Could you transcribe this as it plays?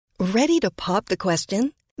Ready to pop the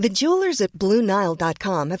question? The jewelers at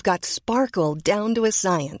BlueNile.com have got sparkle down to a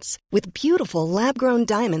science with beautiful lab-grown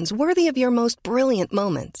diamonds worthy of your most brilliant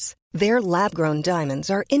moments. Their lab-grown diamonds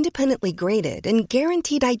are independently graded and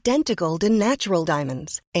guaranteed identical to natural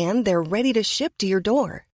diamonds, and they're ready to ship to your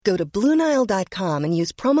door. Go to BlueNile.com and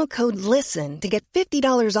use promo code LISTEN to get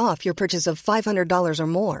 $50 off your purchase of $500 or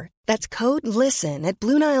more. That's code LISTEN at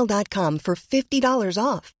BlueNile.com for $50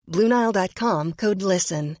 off. BlueNile.com, code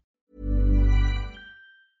LISTEN.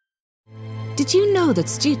 Did you know that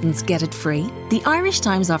students get it free? The Irish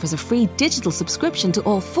Times offers a free digital subscription to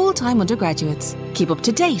all full-time undergraduates. Keep up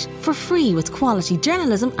to date for free with quality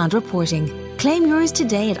journalism and reporting. Claim yours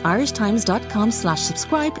today at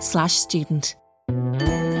irishtimes.com/subscribe/student.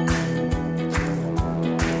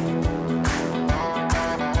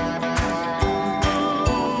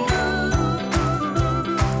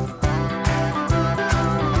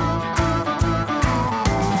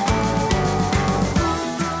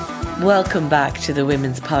 Welcome back to the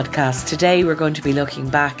Women's Podcast. Today we're going to be looking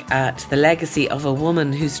back at the legacy of a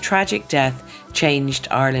woman whose tragic death changed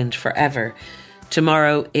Ireland forever.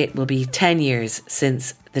 Tomorrow it will be 10 years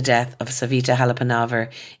since the death of Savita Halappanavar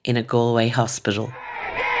in a Galway hospital.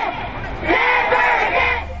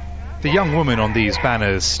 The young woman on these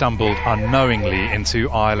banners stumbled unknowingly into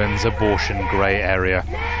Ireland's abortion grey area,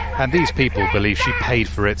 and these people believe she paid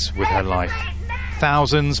for it with her life.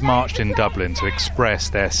 Thousands marched in Dublin to express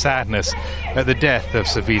their sadness at the death of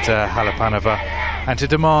Savita Halappanavar and to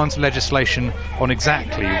demand legislation on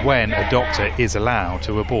exactly when a doctor is allowed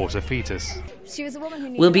to abort a fetus.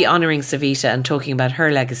 We'll be honouring Savita and talking about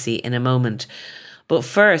her legacy in a moment. But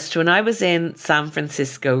first, when I was in San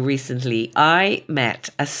Francisco recently, I met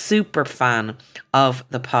a super fan of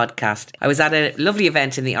the podcast. I was at a lovely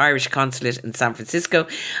event in the Irish consulate in San Francisco,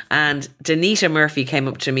 and Danita Murphy came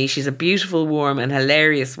up to me. She's a beautiful, warm and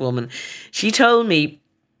hilarious woman. She told me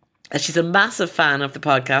that she's a massive fan of the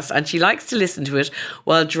podcast and she likes to listen to it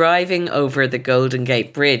while driving over the Golden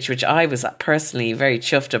Gate Bridge, which I was personally very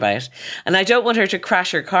chuffed about. And I don't want her to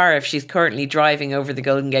crash her car if she's currently driving over the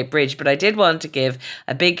Golden Gate Bridge, but I did want to give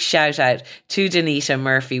a big shout out to Danita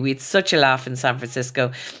Murphy. We had such a laugh in San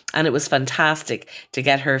Francisco and it was fantastic to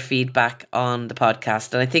get her feedback on the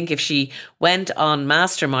podcast. And I think if she went on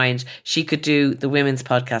Mastermind, she could do the Women's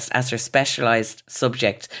Podcast as her specialised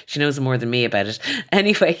subject. She knows more than me about it.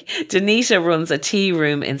 Anyway, Danita runs a tea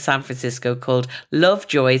room in San Francisco called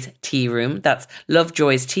Lovejoy's Tea Room. That's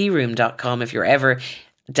lovejoystearoom.com. If you're ever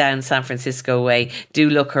down San Francisco way, do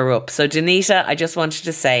look her up. So Danita, I just wanted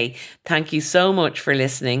to say thank you so much for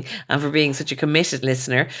listening and for being such a committed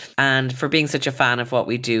listener and for being such a fan of what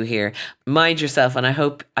we do here. Mind yourself, and I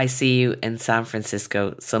hope I see you in San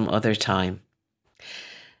Francisco some other time.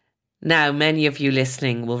 Now, many of you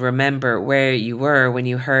listening will remember where you were when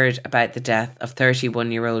you heard about the death of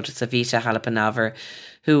 31-year-old Savita Halappanavar,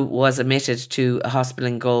 who was admitted to a hospital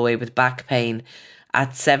in Galway with back pain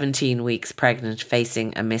at 17 weeks pregnant,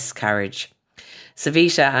 facing a miscarriage.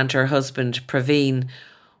 Savita and her husband Praveen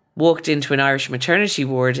walked into an Irish maternity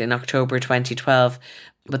ward in October 2012,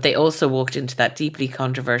 but they also walked into that deeply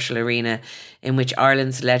controversial arena in which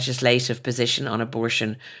Ireland's legislative position on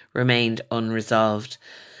abortion remained unresolved.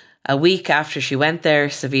 A week after she went there,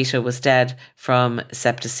 Savita was dead from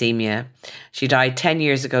septicemia. She died 10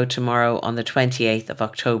 years ago tomorrow on the 28th of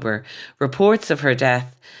October. Reports of her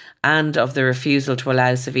death and of the refusal to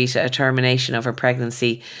allow Savita a termination of her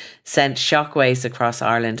pregnancy sent shockwaves across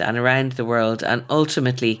Ireland and around the world and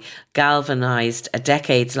ultimately galvanised a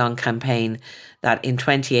decades-long campaign that in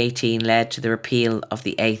 2018 led to the repeal of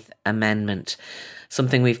the Eighth Amendment,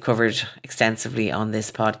 something we've covered extensively on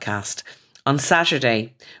this podcast. On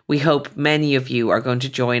Saturday, we hope many of you are going to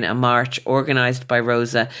join a march organised by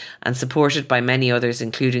Rosa and supported by many others,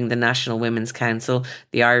 including the National Women's Council,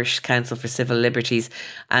 the Irish Council for Civil Liberties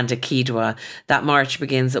and Akidwa. That march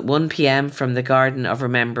begins at 1 p.m. from the Garden of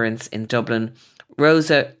Remembrance in Dublin.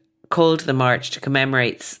 Rosa called the march to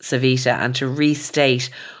commemorate Savita and to restate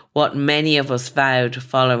what many of us vowed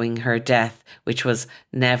following her death, which was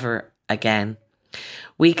never again.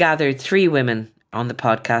 We gathered 3 women on the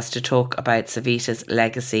podcast to talk about Savita's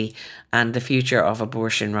legacy and the future of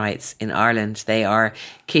abortion rights in Ireland. They are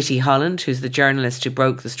Kitty Holland, who's the journalist who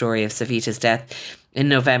broke the story of Savita's death in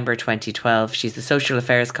November 2012. She's the social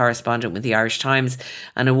affairs correspondent with the Irish Times,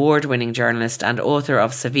 an award-winning journalist and author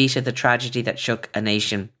of Savita, the Tragedy That Shook a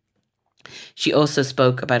Nation. She also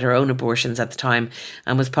spoke about her own abortions at the time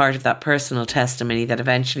and was part of that personal testimony that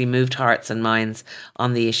eventually moved hearts and minds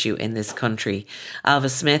on the issue in this country. Alva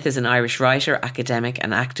Smith is an Irish writer, academic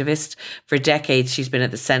and activist. For decades she's been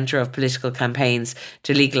at the centre of political campaigns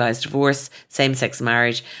to legalise divorce, same-sex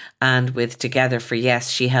marriage, and with Together for Yes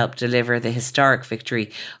she helped deliver the historic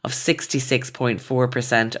victory of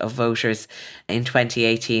 66.4% of voters in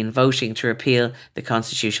 2018 voting to repeal the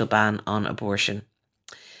constitutional ban on abortion.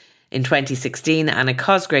 In 2016, Anna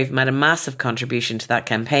Cosgrave made a massive contribution to that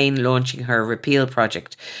campaign, launching her repeal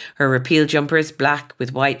project. Her repeal jumpers, black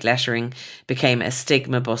with white lettering, became a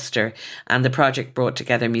stigma buster, and the project brought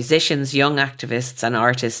together musicians, young activists and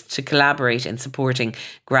artists to collaborate in supporting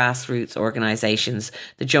grassroots organisations.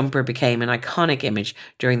 The jumper became an iconic image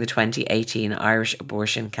during the 2018 Irish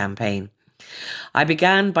abortion campaign. I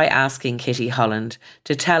began by asking Kitty Holland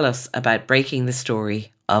to tell us about breaking the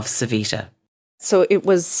story of Savita. So it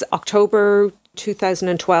was October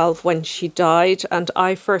 2012 when she died, and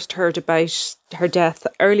I first heard about her death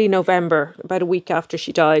early November, about a week after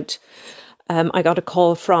she died. I got a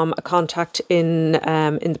call from a contact in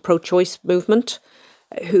the pro-choice movement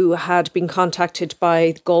who had been contacted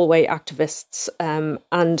by Galway activists.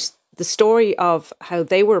 And the story of how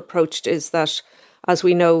they were approached is that, as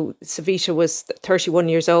we know, Savita was 31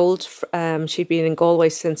 years old. She'd been in Galway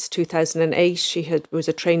since 2008. She was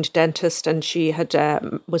a trained dentist, and she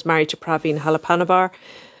was married to Savita Halappanavar.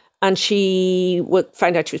 And she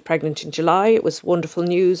found out she was pregnant in July. It was wonderful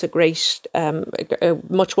news, a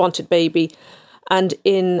much wanted baby. And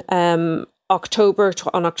on October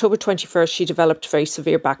 21st, she developed very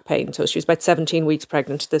severe back pain. So she was about 17 weeks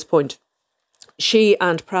pregnant at this point. She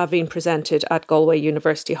and Praveen presented at Galway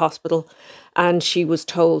University Hospital, and she was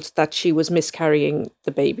told that she was miscarrying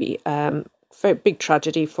the baby. Very big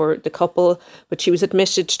tragedy for the couple, but she was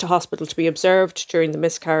admitted to hospital to be observed during the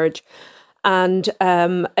miscarriage. And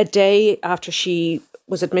a day after she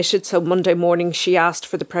was admitted, so Monday morning, she asked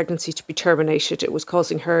for the pregnancy to be terminated. It was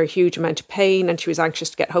causing her a huge amount of pain, and she was anxious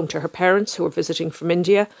to get home to her parents who were visiting from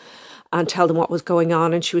India and tell them what was going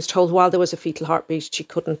on. And she was told while there was a fetal heartbeat, she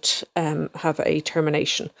couldn't have a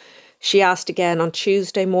termination. She asked again on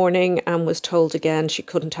Tuesday morning and was told again she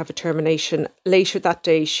couldn't have a termination. Later that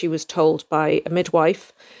day, she was told by a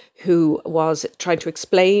midwife who was trying to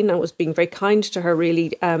explain and was being very kind to her,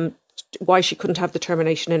 really, why she couldn't have the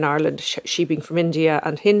termination in Ireland, she being from India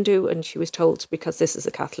and Hindu. And she was told because this is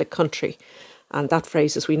a Catholic country. And that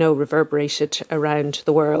phrase, as we know, reverberated around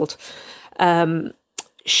the world.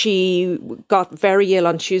 She got very ill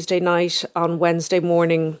on Tuesday night. On Wednesday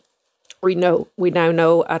morning, we now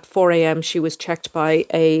know at 4 a.m. she was checked by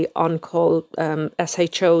a on-call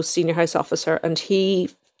SHO senior house officer, and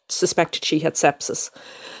he suspected she had sepsis,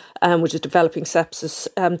 which is developing sepsis.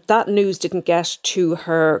 That news didn't get to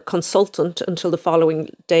her consultant until the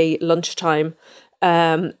following day lunchtime,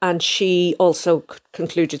 and she also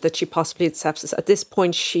concluded that she possibly had sepsis. At this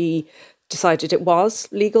point, she decided it was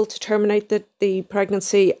legal to terminate the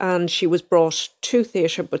pregnancy, and she was brought to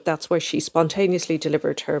theatre, but that's where she spontaneously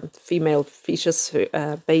delivered her female fetus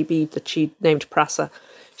baby that she named Prasa.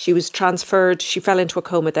 She was transferred, she fell into a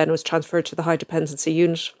coma, then was transferred to the high dependency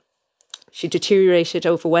unit. She deteriorated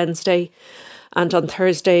over Wednesday, and on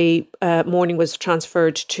Thursday morning was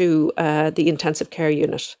transferred to the intensive care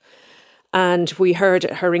unit. And we heard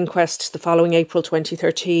at her inquest the following April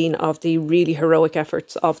 2013 of the really heroic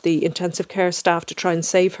efforts of the intensive care staff to try and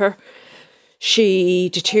save her. She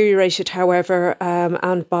deteriorated, however,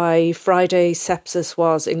 and by Friday, sepsis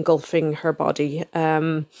was engulfing her body.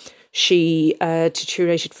 She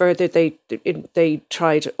deteriorated further. They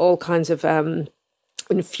tried all kinds of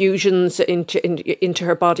infusions into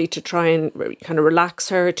her body to try and kind of relax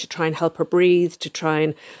her, to try and help her breathe,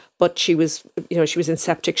 but she was in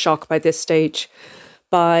septic shock by this stage.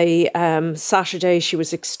 By Saturday, she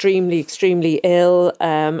was extremely, extremely ill,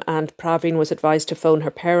 and Praveen was advised to phone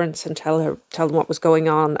her parents and tell them what was going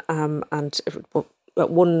on. And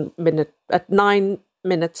at 9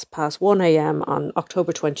 minutes past 1 a.m. on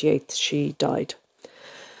October 28th, she died.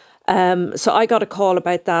 So I got a call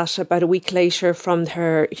about that about a week later from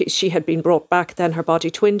her. She had been brought back, then her body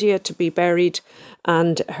to India to be buried,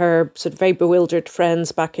 and her sort of very bewildered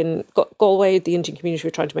friends back in Galway, the Indian community,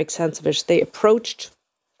 were trying to make sense of it. They approached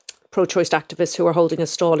pro-choice activists who were holding a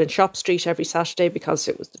stall in Shop Street every Saturday because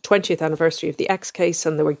it was the 20th anniversary of the X case,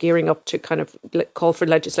 and they were gearing up to kind of call for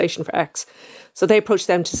legislation for X. So they approached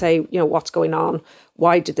them to say, what's going on?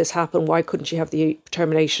 Why did this happen? Why couldn't she have the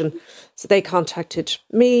termination? So they contacted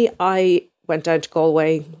me. I went down to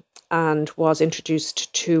Galway and was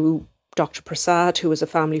introduced to Dr. Prasad, who was a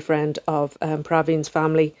family friend of Praveen's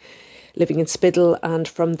family. living in Spiddal, and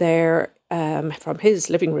from there, from his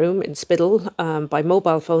living room in Spiddal, by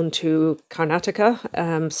mobile phone to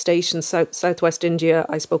Karnataka state in southwest India,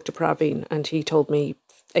 I spoke to Praveen, and he told me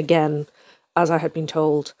again, as I had been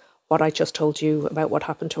told, what I just told you about what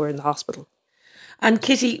happened to her in the hospital. And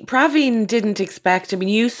Kitty, Praveen didn't expect, I mean,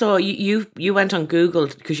 you went on Google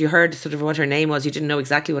because you heard sort of what her name was. You didn't know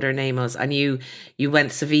exactly what her name was. And you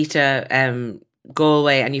went Savita,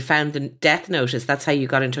 Galway, and you found the death notice. That's how you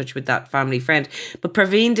got in touch with that family friend. But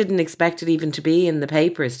Praveen didn't expect it even to be in the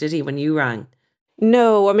papers, did he, when you rang?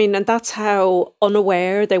 No, I mean, and that's how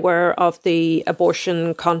unaware they were of the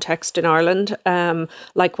abortion context in Ireland.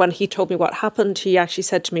 Like when he told me what happened, he actually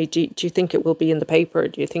said to me, do you think it will be in the paper?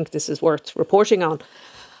 Do you think this is worth reporting on?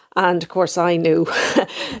 And of course, I knew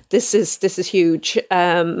this is huge.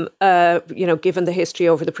 Given the history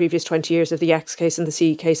over the previous 20 years of the X case and the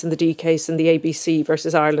C case and the D case and the ABC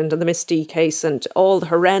versus Ireland and the Miss D case and all the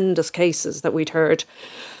horrendous cases that we'd heard.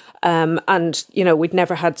 We'd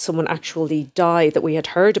never had someone actually die that we had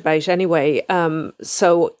heard about anyway.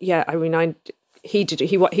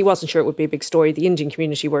 He wasn't sure it would be a big story. The Indian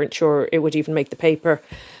community weren't sure it would even make the paper.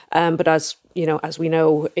 But as we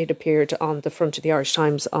know, it appeared on the front of the Irish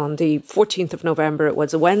Times on the 14th of November. It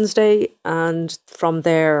was a Wednesday. And from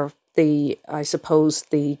there, the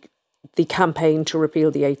campaign to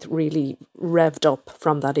repeal the eighth really revved up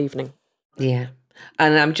from that evening. Yeah.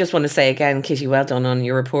 And I just want to say again, Kitty, well done on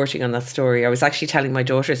your reporting on that story. I was actually telling my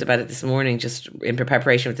daughters about it this morning, just in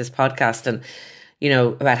preparation with this podcast, and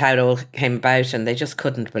about how it all came about, and they just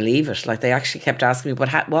couldn't believe it. Like, they actually kept asking me,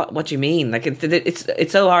 what do you mean? Like,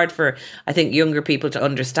 it's so hard for, I think, younger people to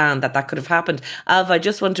understand that could have happened. Alva, I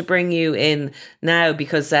just want to bring you in now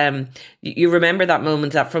because you remember that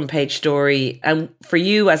moment, that front page story. And for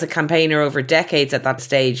you as a campaigner over decades at that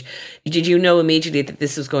stage, did you know immediately that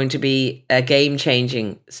this was going to be a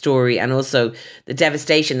game-changing story, and also the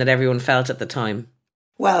devastation that everyone felt at the time?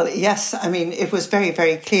 Well, yes. I mean, it was very,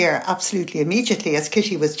 very clear, absolutely immediately, as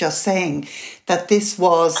Kitty was just saying, that this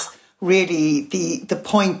was really the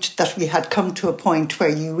point, that we had come to a point where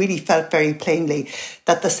you really felt very plainly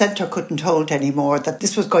that the centre couldn't hold anymore, that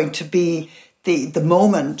this was going to be the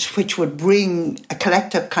moment which would bring a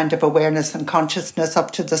collective kind of awareness and consciousness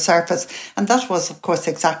up to the surface. And that was, of course,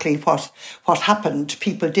 exactly what happened.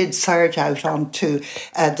 People did surge out onto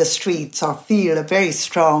the streets, or have a very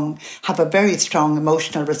strong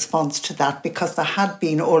emotional response to that, because there had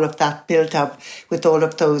been all of that built up with all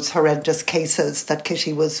of those horrendous cases that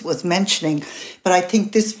Kitty was mentioning. But I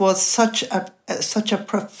think this was such a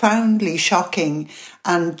profoundly shocking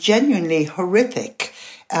and genuinely horrific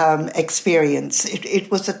experience. It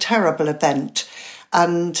was a terrible event,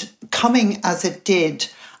 and coming as it did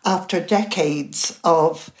after decades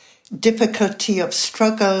of difficulty, of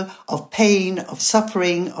struggle, of pain, of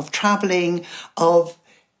suffering, of travelling, of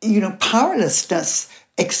powerlessness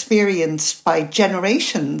experienced by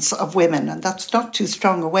generations of women, and that's not too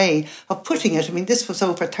strong a way of putting it. I mean, this was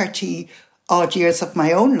over 30 odd years of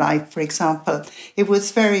my own life, for example. It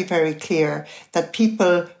was very, very clear that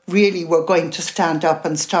people really were going to stand up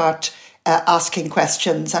and start asking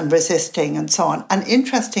questions and resisting and so on. And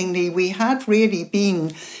interestingly, we had really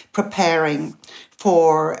been preparing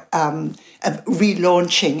for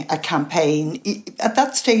relaunching a campaign. At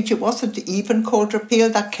that stage, it wasn't even called repeal.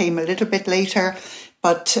 That came a little bit later.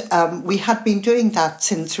 But we had been doing that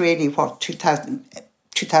since really,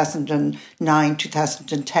 2009,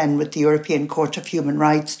 2010, with the European Court of Human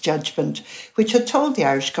Rights judgment, which had told the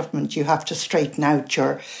Irish government, you have to straighten out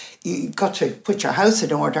you've got to put your house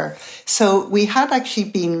in order. So we had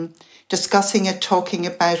actually been discussing it, talking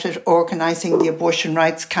about it, organising the abortion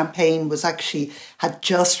rights campaign had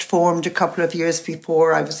just formed a couple of years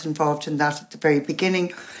before. I was involved in that at the very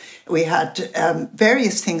beginning. We had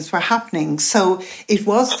various things were happening. So it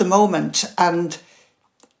was the moment, and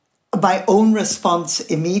my own response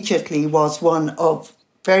immediately was one of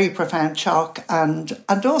very profound shock and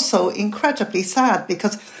also incredibly sad,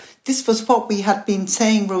 because this was what we had been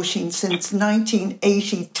saying, Roisin, since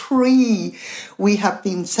 1983. We have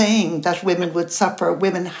been saying that women would suffer.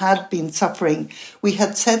 Women had been suffering. We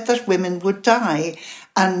had said that women would die.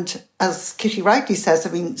 And as Kitty rightly says,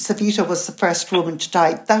 I mean, Savita was the first woman to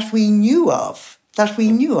die that we knew of.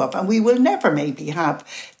 And we will never maybe have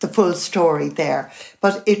the full story there.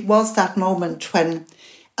 But it was that moment when,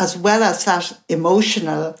 as well as that the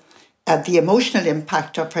emotional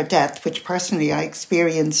impact of her death, which personally I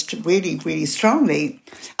experienced really, really strongly,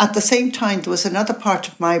 at the same time, there was another part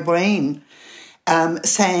of my brain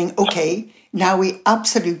saying, okay, now we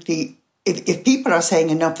absolutely, if people are saying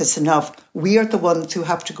enough is enough, we are the ones who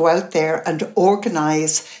have to go out there and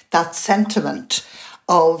organise that sentiment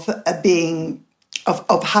of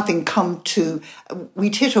having come to,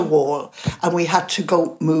 we'd hit a wall and we had to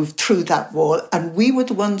go move through that wall. And we were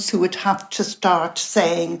the ones who would have to start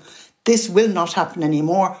saying, this will not happen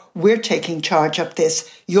anymore. We're taking charge of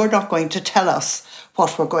this. You're not going to tell us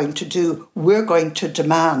what we're going to do. We're going to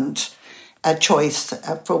demand a choice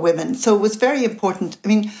for women. So it was very important. I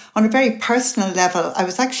mean, on a very personal level, I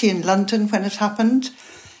was actually in London when it happened,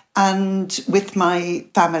 and with my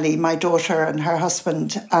family, my daughter and her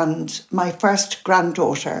husband, and my first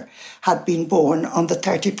granddaughter had been born on the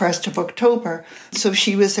 31st of October. So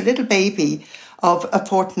she was a little baby of a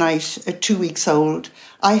fortnight, 2 weeks old.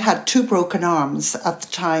 I had 2 broken arms at the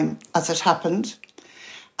time as it happened.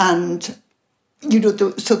 And,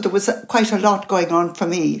 so there was quite a lot going on for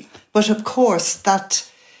me. But of course, that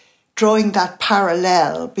drawing that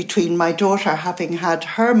parallel between my daughter having had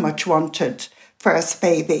her much wanted first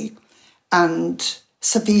baby and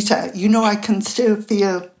Savita, I can still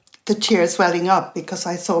feel the tears welling up because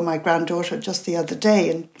I saw my granddaughter just the other day,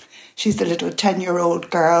 and she's a little 10-year-old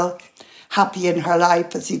girl, happy in her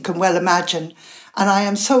life, as you can well imagine. And I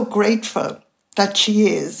am so grateful that she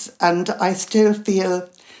is. And I still feel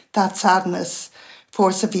that sadness for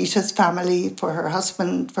Savita's family, for her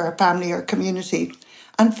husband, for her family, her community,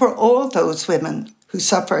 and for all those women who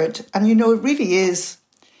suffered. And, it really is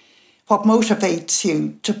what motivates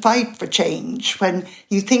you to fight for change when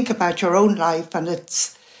you think about your own life and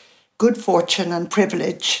its good fortune and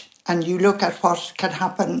privilege, and you look at what can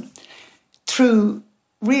happen through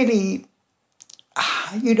really,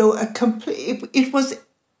 it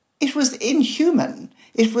was inhuman.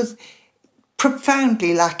 It was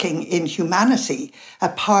profoundly lacking in humanity,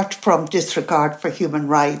 apart from disregard for human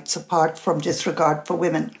rights, apart from disregard for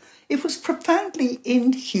women. It was profoundly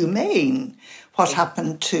inhumane what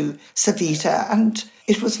happened to Savita, and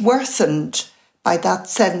it was worsened by that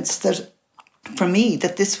sense that, for me,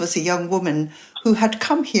 that this was a young woman who had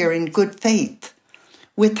come here in good faith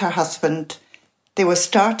with her husband. They were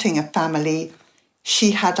starting a family.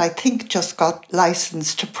 She had, I think, just got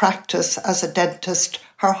licensed to practice as a dentist.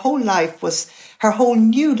 Her whole life was her whole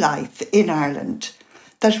new life in Ireland,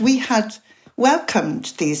 that we had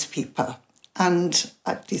welcomed these people. And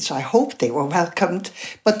at least I hope they were welcomed,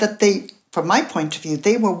 but that they, from my point of view,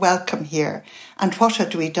 they were welcome here. And what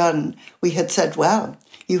had we done? We had said, well,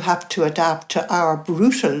 you have to adapt to our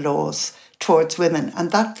brutal laws towards women.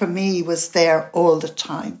 And that for me was there all the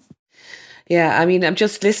time. Yeah, I mean, I'm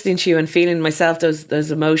just listening to you and feeling myself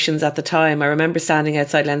those emotions at the time. I remember standing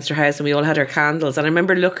outside Leinster House and we all had our candles. And I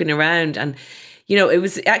remember looking around and, it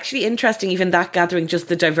was actually interesting, even that gathering, just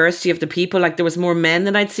the diversity of the people. Like there was more men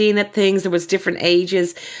than I'd seen at things. There was different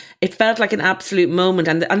ages. It felt like an absolute moment.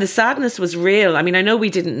 And the sadness was real. I mean, I know we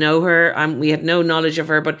didn't know her and we had no knowledge of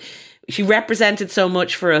her, but she represented so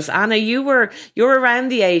much for us. Anna, you're around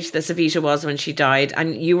the age that Savita was when she died,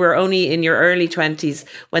 and you were only in your early 20s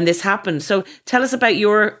when this happened. So tell us about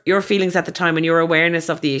your feelings at the time and your awareness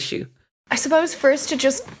of the issue. I suppose first to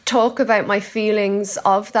just talk about my feelings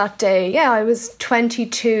of that day. Yeah, I was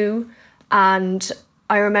 22 and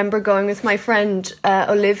I remember going with my friend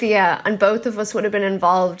Olivia, and both of us would have been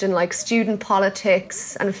involved in like student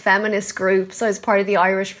politics and feminist groups. I was part of the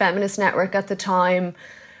Irish Feminist Network at the time.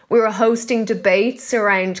 We were hosting debates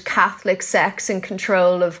around Catholic sex and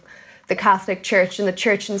control of the Catholic Church and the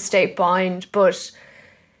church and state bind. But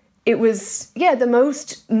it was, the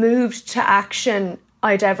most moved to action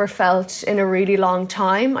I'd ever felt in a really long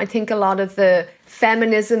time. I think a lot of the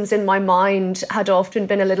feminisms in my mind had often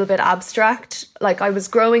been a little bit abstract. Like I was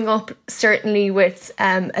growing up certainly with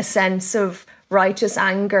a sense of righteous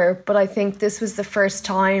anger, but I think this was the first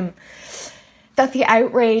time that the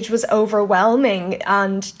outrage was overwhelming,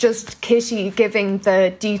 and just Kitty giving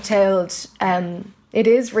the detailed, it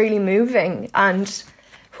is really moving. And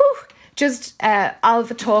just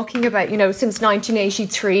Alva talking about, since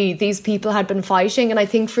 1983, these people had been fighting. And I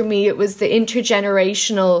think for me, it was the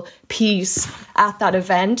intergenerational piece at that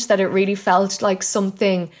event that it really felt like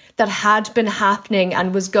something that had been happening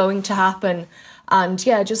and was going to happen. And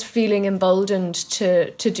just feeling emboldened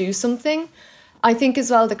to do something. I think as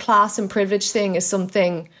well, the class and privilege thing is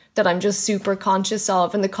something that I'm just super conscious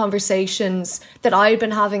of, and the conversations that I'd been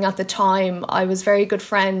having at the time. I was very good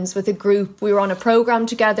friends with a group. We were on a programme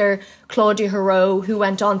together, Claudia Hero, who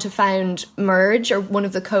went on to found Merge, or one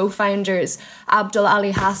of the co-founders, Abdul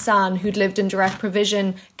Ali Hassan, who'd lived in direct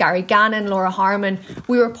provision, Gary Gannon, Laura Harmon.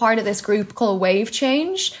 We were part of this group called Wave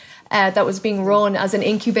Change that was being run as an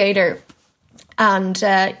incubator. And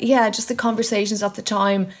just the conversations at the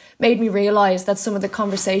time made me realise that some of the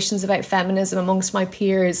conversations about feminism amongst my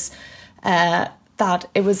peers, that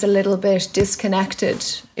it was a little bit disconnected.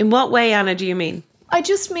 In what way, Anna, do you mean? I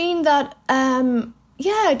just mean that,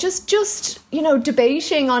 just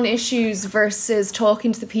debating on issues versus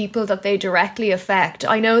talking to the people that they directly affect.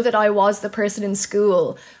 I know that I was the person in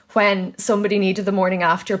school when somebody needed the morning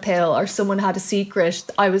after pill or someone had a secret.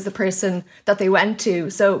 I was the person that they went to.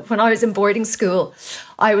 So when I was in boarding school,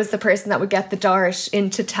 I was the person that would get the dart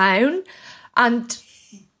into town. And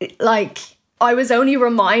I was only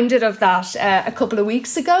reminded of that a couple of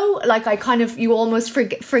weeks ago. You almost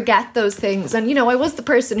forget those things. And, I was the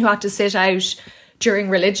person who had to sit out during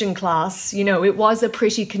religion class. It was a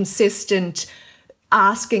pretty consistent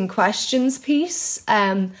asking questions piece.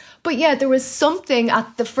 But yeah, there was something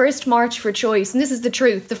at the first March for Choice, and this is the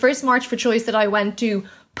truth, the first March for Choice that I went to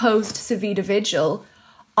post Savita Vigil,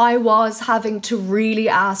 I was having to really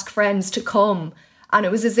ask friends to come. And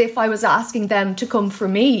it was as if I was asking them to come for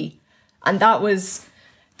me. And that was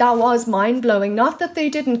mind-blowing. Not that they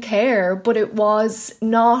didn't care, but it was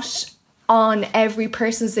not on every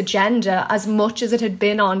person's agenda as much as it had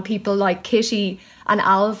been on people like Kitty and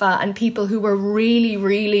Alva and people who were really,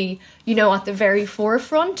 really, at the very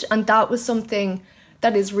forefront. And that was something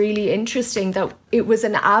that is really interesting, that it was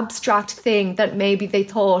an abstract thing that maybe they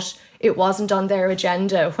thought it wasn't on their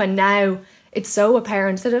agenda, when now it's so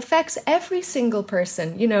apparent that it affects every single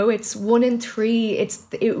person. It's 1 in 3.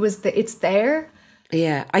 It's there.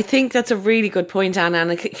 Yeah, I think that's a really good point, Anna.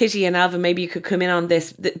 And Kitty and Alva, maybe you could come in on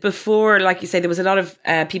this. Before, like you say, there was a lot of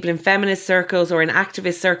people in feminist circles or in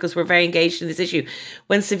activist circles were very engaged in this issue.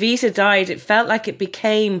 When Savita died, it felt like it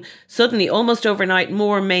became suddenly, almost overnight,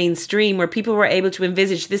 more mainstream, where people were able to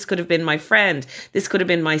envisage this could have been my friend, this could have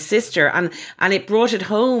been my sister. And it brought it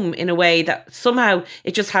home in a way that somehow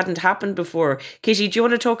it just hadn't happened before. Kitty, do you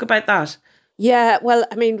want to talk about that? Yeah, well,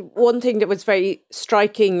 I mean, one thing that was very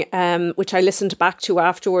striking, which I listened back to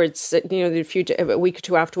afterwards, a week or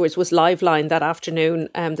two afterwards, was Liveline that afternoon.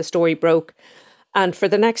 The story broke. And for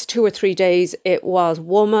the next 2 or 3 days, it was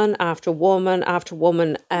woman after woman after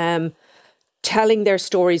woman telling their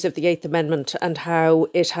stories of the Eighth Amendment and how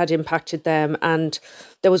it had impacted them. And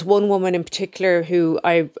there was one woman in particular who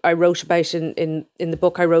I wrote about in the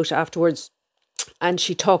book I wrote afterwards. And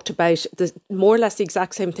she talked about more or less the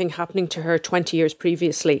exact same thing happening to her 20 years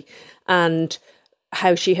previously, and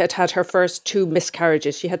how she had had her first 2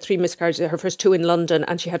 miscarriages. She had 3 miscarriages, her first 2 in London,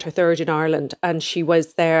 and she had her 3rd in Ireland. And she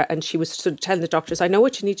was there and she was sort of telling the doctors, I know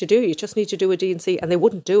what you need to do. You just need to do a D&C. And they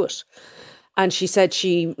wouldn't do it. And she said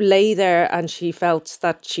she lay there and she felt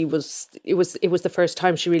that it was the first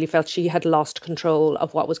time she really felt she had lost control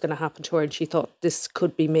of what was going to happen to her. And she thought, this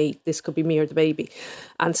could be me or the baby.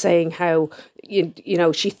 And saying how,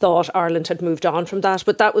 she thought Ireland had moved on from that.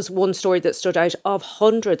 But that was one story that stood out of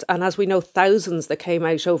hundreds. And as we know, thousands that came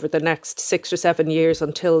out over the next 6 or 7 years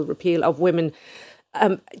until repeal, of women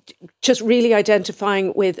just really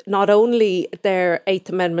identifying with not only their Eighth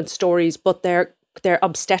Amendment stories, but their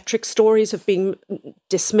obstetric stories of being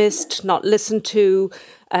dismissed, not listened to,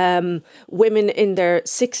 women in their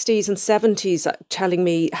 60s and 70s telling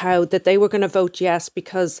me how that they were going to vote yes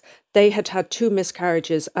because they had had 2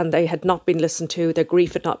 miscarriages and they had not been listened to, their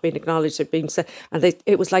grief had not been acknowledged,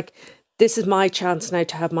 it was like, this is my chance now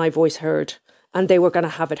to have my voice heard. And they were going to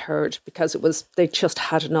have it heard because they just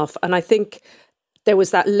had enough. And I think there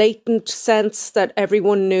was that latent sense that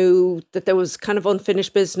everyone knew that there was kind of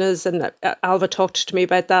unfinished business, and Alva talked to me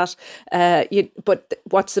about that. But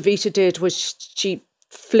what Savita did was she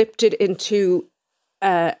flipped it into,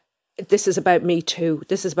 this is about me too.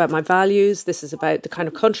 This is about my values. This is about the kind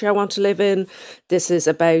of country I want to live in. This is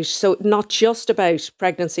about, so not just about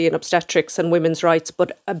pregnancy and obstetrics and women's rights,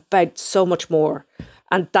 but about so much more.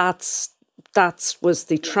 And that was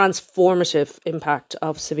the transformative impact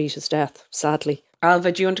of Savita's death, sadly.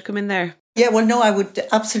 Alva, do you want to come in there? Yeah, well, no, I would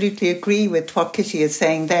absolutely agree with what Kitty is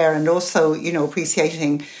saying there, and also,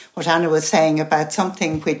 appreciating what Anna was saying about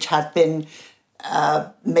something which had been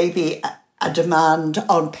maybe a demand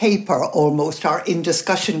on paper almost, or in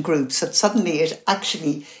discussion groups, that suddenly it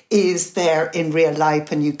actually is there in real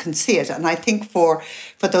life and you can see it. And I think for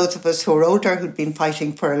those of us who are older, who'd been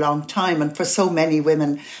fighting for a long time, and for so many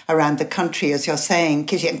women around the country, as you're saying,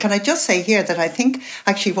 Kitty, and can I just say here that I think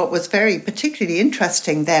actually what was very particularly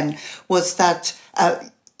interesting then was that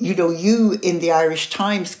you in the Irish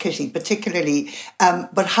Times, Kitty, particularly,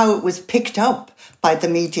 but how it was picked up by the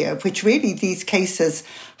media, which really these cases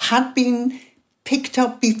had been picked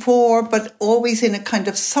up before, but always in a kind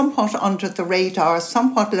of somewhat under the radar,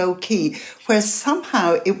 somewhat low key, where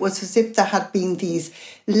somehow it was as if there had been these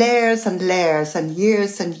layers and layers and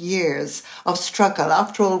years of struggle.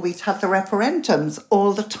 After all, we'd have the referendums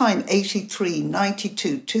all the time, 83,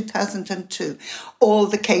 92, 2002, all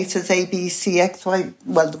the cases, A, B, C, X, Y,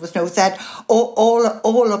 well, there was no Z, all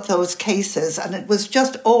of those cases. And it was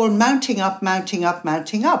just all mounting up.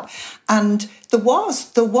 And there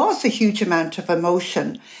was a huge amount of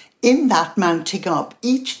emotion in that mounting up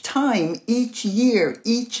each time, each year,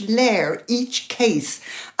 each layer, each case.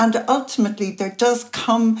 And ultimately there does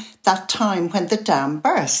come that time when the dam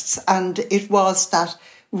bursts. And it was that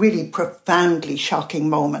really profoundly shocking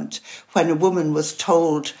moment when a woman was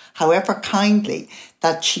told, however kindly,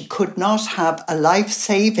 that she could not have a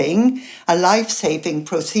life-saving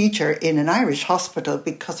procedure in an Irish hospital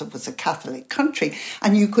because it was a Catholic country.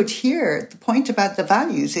 And you could hear, the point about the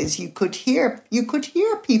values is you could hear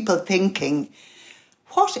people thinking,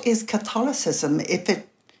 what is Catholicism if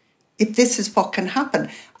this is what can happen?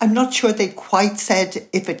 I'm not sure they quite said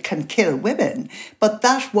if it can kill women, but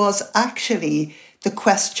that was actually the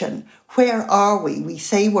question. Where are we? We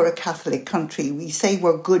say we're a Catholic country. We say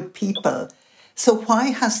we're good people. So why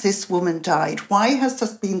has this woman died? Why has there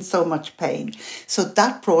been so much pain? So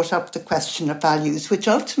that brought up the question of values, which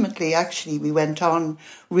ultimately actually we went on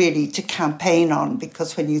really to campaign on,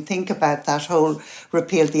 because when you think about that whole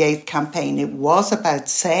Repeal the Eighth campaign, it was about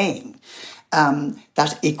saying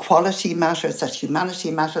that equality matters, that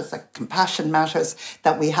humanity matters, that compassion matters,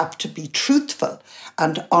 that we have to be truthful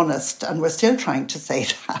and honest. And we're still trying to say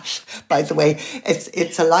that, by the way.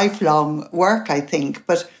 It's a lifelong work, I think,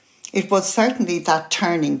 but it was certainly that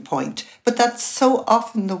turning point. But that's so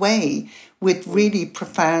often the way with really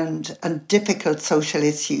profound and difficult social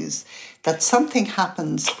issues, that something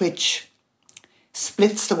happens which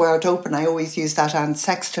splits the world open. I always use that Anne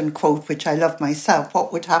Sexton quote, which I love myself.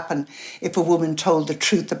 What would happen if a woman told the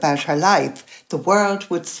truth about her life? The world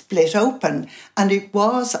would split open. And it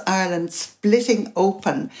was Ireland splitting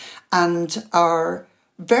open, and our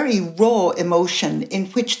very raw emotion in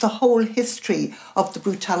which the whole history of the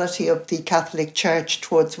brutality of the Catholic Church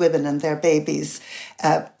towards women and their babies,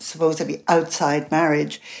 supposedly outside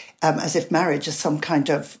marriage, as if marriage is some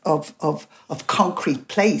kind of concrete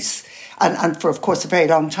place. And for, of course, a very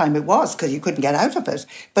long time it was, because you couldn't get out of it.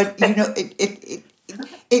 But, you know,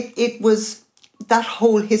 it was that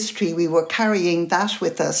whole history. We were carrying that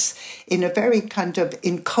with us in a very kind of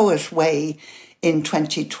inchoate way in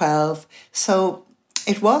 2012. So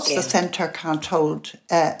it was the centre can't hold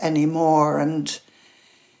anymore. And,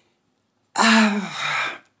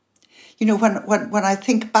 you know, when I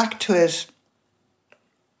think back to it,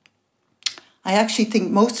 I actually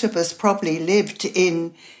think most of us probably lived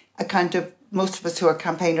in a kind of, most of us who are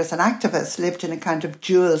campaigners and activists lived in a kind of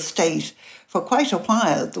dual state for quite a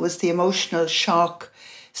while. There was the emotional shock,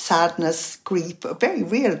 sadness, grief, a very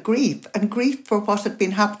real grief, and grief for what had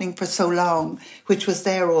been happening for so long, which was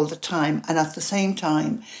there all the time. And at the same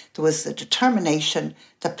time, there was the determination,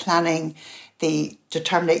 the planning, the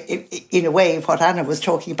determination, in a way, what Anna was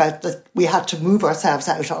talking about, that we had to move ourselves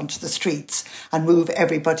out onto the streets and move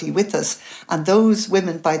everybody with us. And those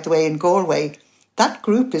women, by the way, in Galway, that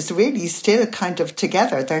group is really still kind of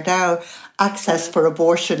together. They're now Access for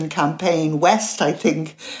Abortion Campaign West, I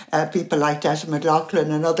think, people like Detta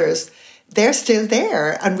McLaughlin and others, they're still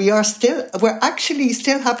there. And we're actually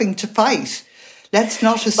still having to fight. Let's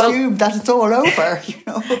not assume that it's all over, you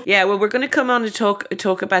know. Yeah, well, we're going to come on and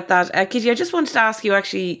talk about that. Kitty, I just wanted to ask you,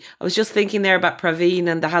 actually, I was just thinking there about Praveen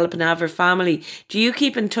and the Halappanavar family. Do you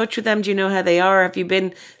keep in touch with them? Do you know how they are? Have you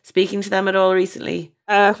been speaking to them at all recently?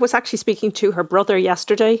 I was actually speaking to her brother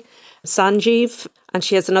yesterday, Sanjeev, and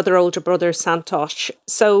she has another older brother, Santosh.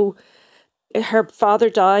 So her father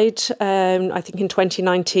died, I think in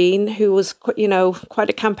 2019, who was, you know, quite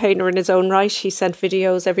a campaigner in his own right. He sent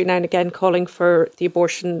videos every now and again calling for the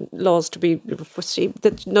abortion laws to be,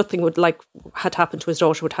 that nothing would like had happened to his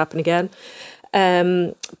daughter would happen again.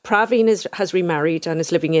 Praveen has remarried and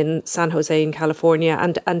is living in San Jose in California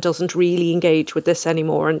and doesn't really engage with this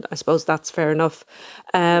anymore. And I suppose that's fair enough.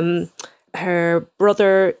 Her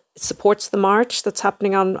brother supports the march that's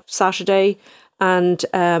happening on Saturday, and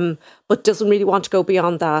but doesn't really want to go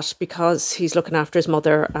beyond that because he's looking after his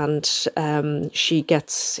mother, and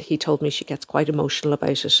he told me she gets quite emotional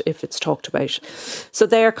about it if it's talked about. So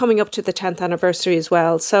they are coming up to the 10th anniversary as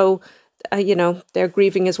well. So, you know, they're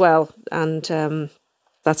grieving as well, and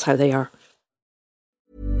that's how they are.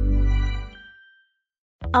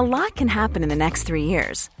 A lot can happen in the next 3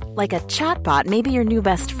 years. Like a chatbot may be your new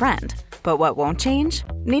best friend. But what won't change?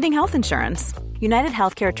 Needing health insurance. United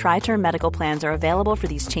Healthcare Tri-Term Medical Plans are available for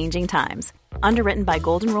these changing times. Underwritten by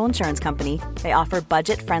Golden Rule Insurance Company, they offer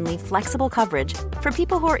budget-friendly, flexible coverage for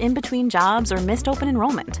people who are in between jobs or missed open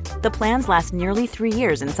enrollment. The plans last nearly 3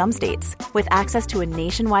 years in some states, with access to a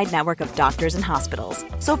nationwide network of doctors and hospitals.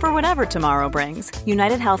 So for whatever tomorrow brings,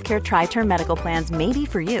 United Healthcare Tri-Term Medical Plans may be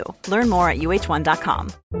for you. Learn more at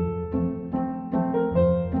uh1.com.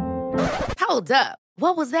 Hold up.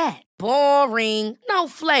 What was that? Boring. No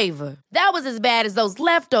flavor. That was as bad as those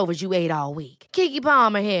leftovers you ate all week. Keke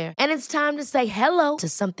Palmer here, and it's time to say hello to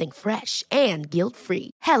something fresh and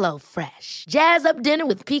guilt-free. Hello Fresh. Jazz up dinner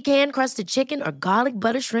with pecan-crusted chicken or garlic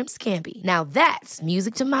butter shrimp scampi. Now that's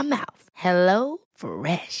music to my mouth. Hello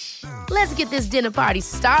Fresh. Let's get this dinner party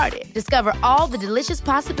started. Discover all the delicious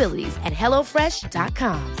possibilities at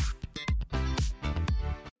hellofresh.com.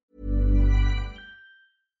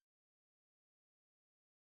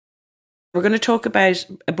 We're going to talk about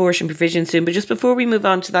abortion provision soon, but just before we move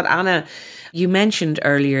on to that, Anna, you mentioned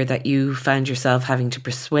earlier that you found yourself having to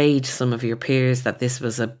persuade some of your peers that this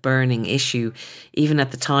was a burning issue, even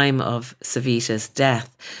at the time of Savita's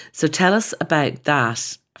death. So tell us about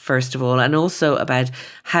that, first of all, and also about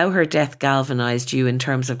how her death galvanised you in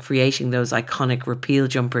terms of creating those iconic repeal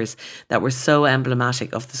jumpers that were so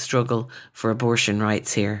emblematic of the struggle for abortion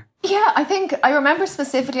rights here. Yeah, I think I remember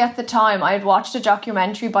specifically at the time I had watched a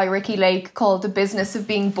documentary by Ricky Lake called The Business of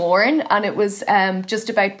Being Born, and it was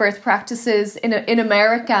just about birth practices in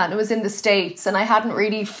America, and it was in the States, and I hadn't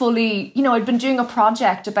really fully, I'd been doing a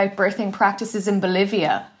project about birthing practices in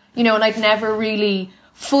Bolivia, and I'd never really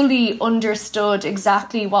fully understood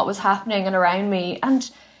exactly what was happening and around me. And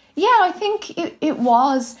yeah, I think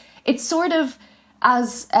it's sort of,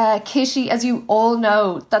 as Kitty, as you all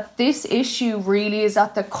know, that this issue really is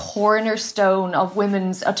at the cornerstone of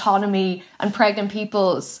women's autonomy and pregnant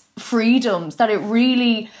people's freedoms, that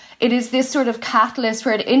it is this sort of catalyst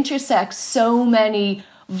where it intersects so many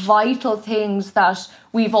vital things that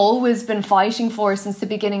we've always been fighting for since the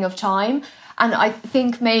beginning of time. And I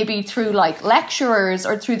think maybe through lecturers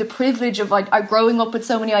or through the privilege of growing up with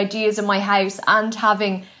so many ideas in my house and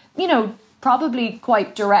having, probably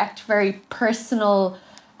quite direct, very personal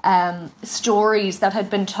stories that had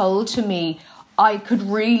been told to me, I could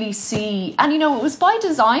really see. And, it was by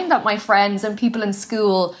design that my friends and people in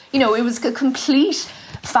school, it was a complete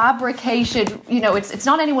fabricated, it's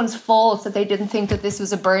not anyone's fault that they didn't think that this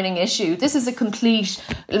was a burning issue. This is a complete,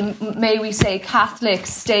 may we say, Catholic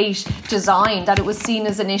state design, that it was seen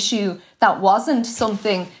as an issue that wasn't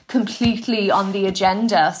something completely on the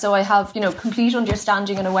agenda. So I have, complete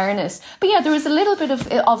understanding and awareness. But yeah, there was a little bit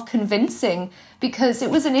of convincing, because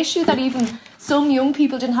it was an issue that even some young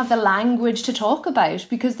people didn't have the language to talk about,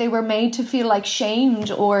 because they were made to feel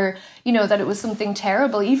shamed, or, that it was something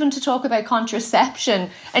terrible. Even to talk about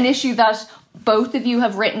contraception, an issue that both of you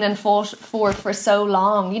have written and fought for so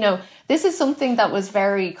long. This is something that was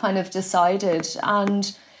very kind of decided.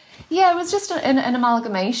 And yeah, it was just an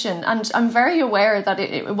amalgamation. And I'm very aware that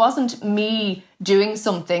it wasn't me doing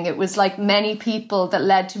something. It was many people that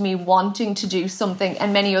led to me wanting to do something,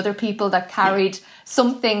 and many other people that carried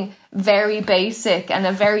something very basic and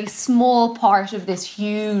a very small part of this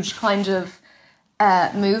huge kind of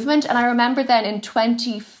movement. And I remember then in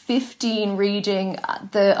 2015 reading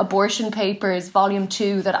the abortion papers, volume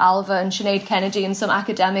 2, that Alva and Sinead Kennedy and some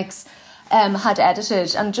academics had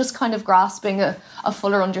edited, and just kind of grasping a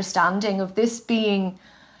fuller understanding of this being,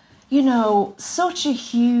 such a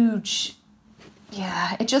huge,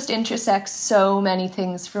 it just intersects so many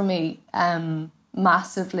things for me,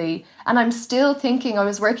 massively. And I'm still thinking, I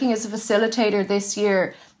was working as a facilitator this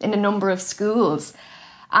year in a number of schools,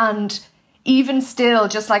 and even still,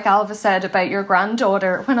 just like Alva said about your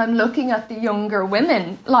granddaughter, when I'm looking at the younger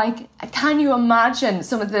women, can you imagine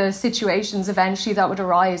some of the situations eventually that would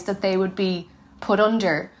arise that they would be put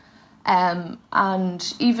under?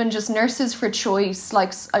 And even just Nurses for Choice,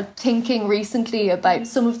 thinking recently about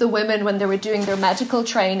some of the women when they were doing their medical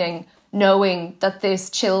training, knowing that this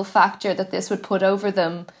chill factor that this would put over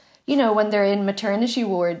them, when they're in maternity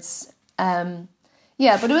wards.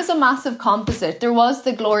 Yeah, but it was a massive composite. There was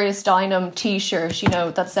the Glorious Dynam t-shirt,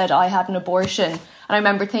 that said I had an abortion. And I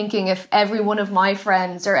remember thinking, if every one of my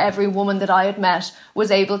friends or every woman that I had met was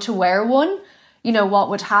able to wear one, what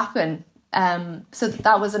would happen? So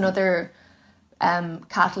that was another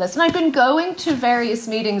catalyst. And I've been going to various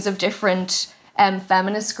meetings of different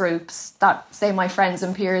feminist groups that, say, my friends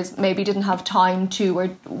and peers maybe didn't have time to or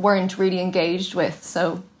weren't really engaged with.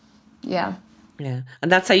 So, yeah. Yeah,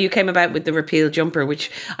 and that's how you came about with the repeal jumper, which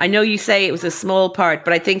I know you say it was a small part,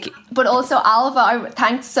 but I think... But also Alva,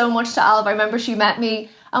 thanks so much to Alva. I remember she met me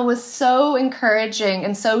and was so encouraging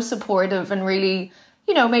and so supportive and really,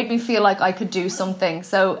 made me feel like I could do something.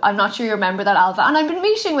 So I'm not sure you remember that, Alva. And I've been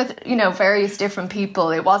meeting with, various different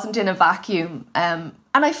people. It wasn't in a vacuum. And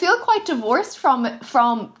I feel quite divorced from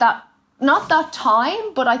that, not that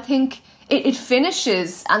time, but I think it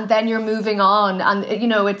finishes and then you're moving on. And,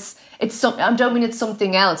 I don't mean it's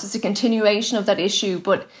something else. It's a continuation of that issue.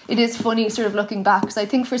 But it is funny sort of looking back, because I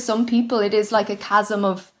think for some people it is like a chasm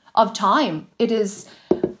of time. It is...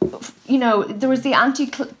 there was the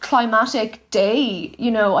anticlimactic day.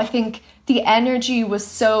 I think the energy was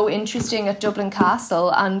so interesting at Dublin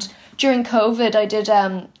Castle. And during COVID, I did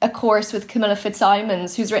a course with Camilla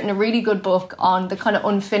Fitzsimons, who's written a really good book on the kind of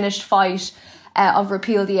unfinished fight of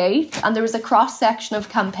Repeal the Eighth. And there was a cross-section of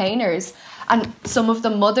campaigners, and some of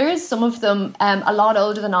them mothers, some of them a lot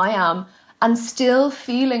older than I am, and still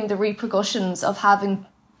feeling the repercussions of having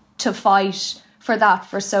to fight for that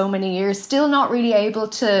for so many years, still not really able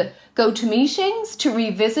to go to meetings, to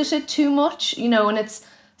revisit it too much, and it's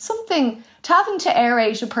something to having to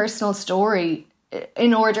aerate a personal story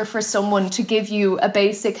in order for someone to give you a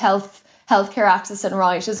basic healthcare access and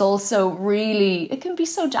right is also really, it can be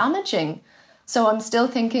so damaging. So I'm still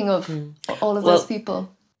thinking of all of those people.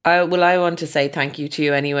 I want to say thank you to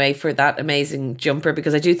you anyway for that amazing jumper,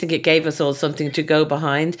 because I do think it gave us all something to go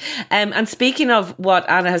behind. And speaking of what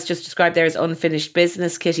Anna has just described there as unfinished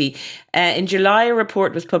business, Kitty, in July a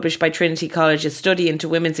report was published by Trinity College, a study into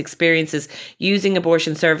women's experiences using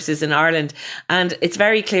abortion services in Ireland. And it's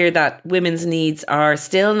very clear that women's needs are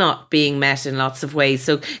still not being met in lots of ways.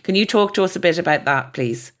 So can you talk to us a bit about that,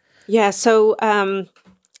 please? Yeah, so...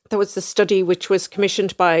 there was a study which was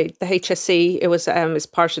commissioned by the HSE. It was as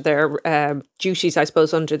part of their duties, I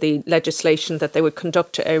suppose, under the legislation, that they would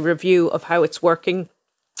conduct a review of how it's working,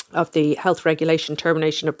 of the Health Regulation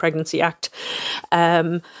Termination of Pregnancy Act.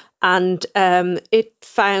 And it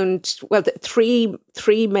found,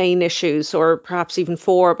 three main issues, or perhaps even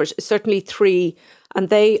four, but certainly three. And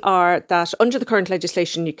they are that under the current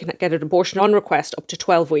legislation, you can get an abortion on request up to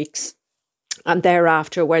 12 weeks. And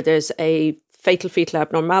thereafter, where there's a fatal fetal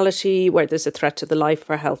abnormality, where there's a threat to the life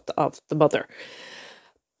or health of the mother.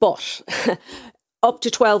 But up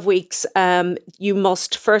to 12 weeks, you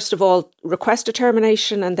must first of all request a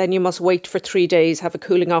termination, and then you must wait for 3 days, have a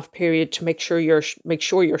cooling off period to make sure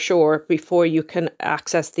you're sure before you can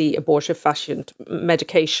access the abortifacient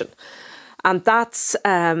medication. And that's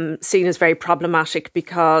seen as very problematic,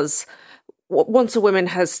 because once a woman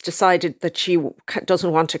has decided that she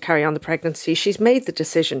doesn't want to carry on the pregnancy, she's made the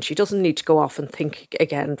decision. She doesn't need to go off and think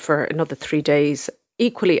again for another 3 days.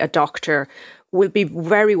 Equally, a doctor will be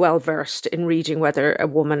very well versed in reading whether a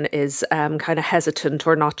woman is kind of hesitant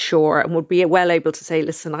or not sure, and would be well able to say,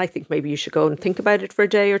 listen, I think maybe you should go and think about it for a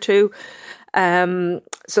day or two.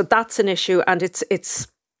 So that's an issue. And it's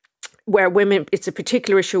where women, it's a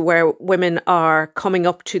particular issue where women are coming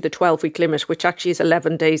up to the 12-week limit, which actually is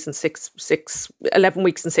 11 weeks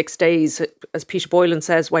and 6 days. As Peter Boylan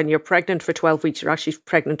says, when you're pregnant for 12 weeks, you're actually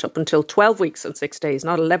pregnant up until 12 weeks and 6 days,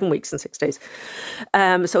 not 11 weeks and 6 days.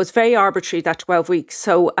 So it's very arbitrary, that 12 weeks.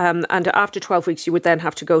 So, and after 12 weeks, you would then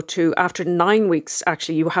have to go to, after 9 weeks,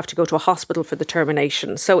 actually, you have to go to a hospital for the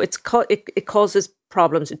termination. So it causes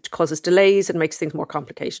problems, it causes delays and makes things more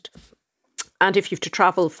complicated. And if you have to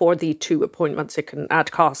travel for the 2 appointments, it can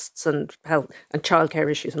add costs and health and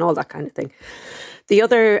childcare issues and all that kind of thing. The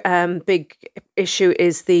other big issue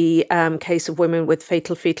is the case of women with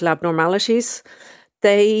fatal fetal abnormalities.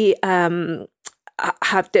 They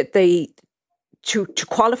to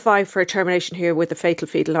qualify for a termination here with a fatal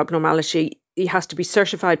fetal abnormality, it has to be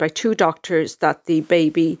certified by 2 doctors that the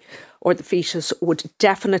baby or the fetus would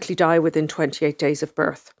definitely die within 28 days of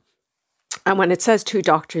birth. And when it says 2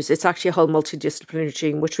 doctors, it's actually a whole multidisciplinary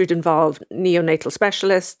team, which would involve neonatal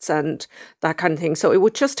specialists and that kind of thing. So it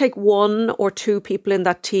would just take 1 or 2 people in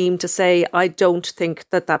that team to say, I don't think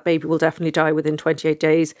that baby will definitely die within 28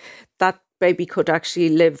 days. That baby could actually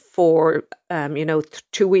live for,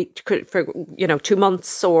 2 weeks, for 2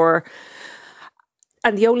 months, or...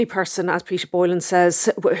 And the only person, as Peter Boylan says,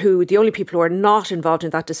 the only people who are not involved in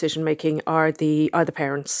that decision making are the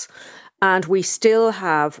parents. And we still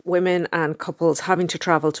have women and couples having to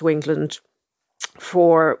travel to England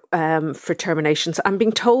for terminations, and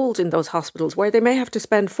being told in those hospitals where they may have to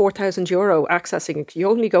spend €4,000 accessing it. You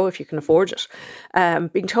only go if you can afford it.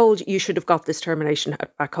 Being told you should have got this termination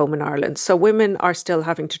back home in Ireland. So women are still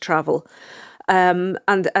having to travel. And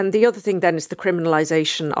the other thing then is the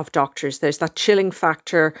criminalisation of doctors. There's that chilling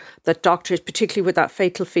factor that doctors, particularly with that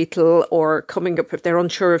fatal fetal, or coming up if they're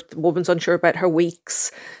unsure, if the woman's unsure about her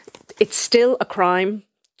weeks, it's still a crime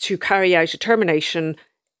to carry out a termination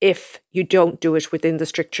if you don't do it within the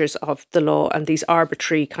strictures of the law and these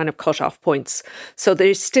arbitrary kind of cut-off points. So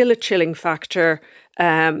there's still a chilling factor.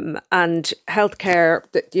 And healthcare,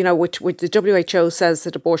 which the WHO says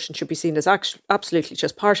that abortion should be seen as absolutely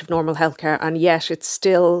just part of normal healthcare, and yet it's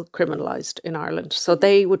still criminalised in Ireland. So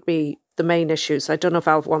they would be the main issues. I don't know if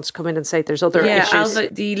Alva wants to come in and say there's other issues. Alva,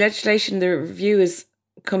 the legislation, the review is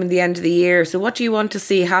coming the end of the year. So what do you want to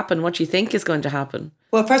see happen? What do you think is going to happen?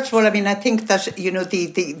 Well, first of all, I mean, I think that,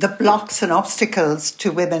 the blocks and obstacles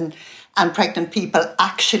to women and pregnant people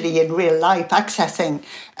actually in real life accessing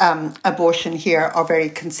abortion here are very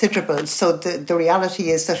considerable. So the reality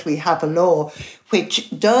is that we have a law which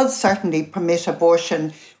does certainly permit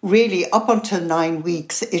abortion really up until 9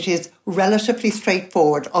 weeks. It is relatively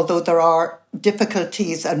straightforward, although there are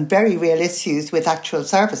difficulties and very real issues with actual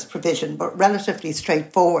service provision, but relatively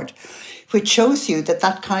straightforward, which shows you that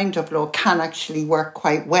that kind of law can actually work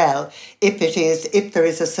quite well if there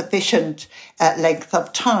is a sufficient length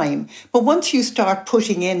of time. But once you start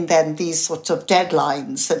putting in then these sorts of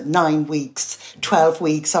deadlines at 9 weeks, 12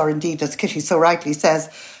 weeks, or indeed, as Kitty so rightly says,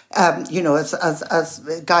 as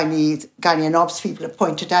gynae and obs people have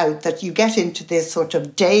pointed out, that you get into this sort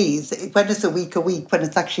of days. When is a week, when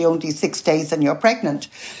it's actually only 6 days and you're pregnant?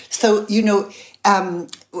 So, that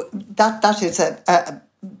is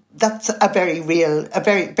that's a very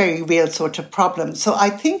real sort of problem. So I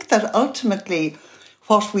think that ultimately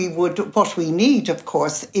what we need, of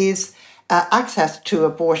course, is access to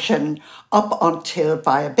abortion up until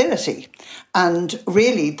viability. And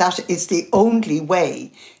really that is the only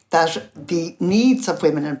way that the needs of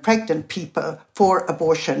women and pregnant people for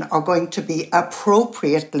abortion are going to be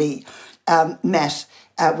appropriately met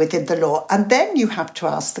within the law. And then you have to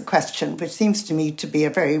ask the question, which seems to me to be a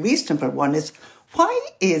very reasonable one, is why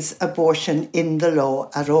is abortion in the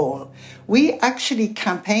law at all? We actually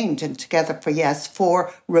campaigned in Together for Yes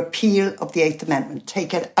for repeal of the Eighth Amendment,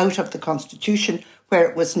 take it out of the Constitution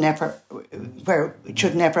where it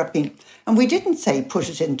should never have been. And we didn't say put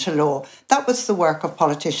it into law. That was the work of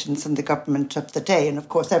politicians and the government of the day. And of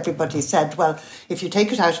course, everybody said, well, if you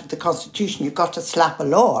take it out of the Constitution, you've got to slap a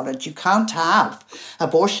law on it. You can't have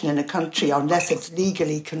abortion in a country unless it's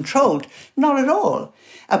legally controlled. Not at all.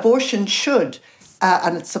 Abortion should,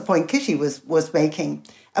 and it's the point Kitty was making,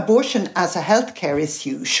 abortion as a healthcare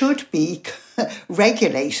issue should be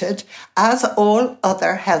regulated as all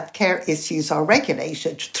other healthcare issues are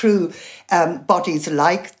regulated through bodies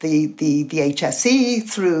like the HSE,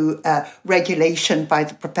 through regulation by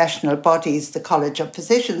the professional bodies, the College of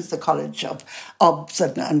Physicians, the College of Obs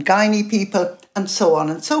and Gynae people, and so on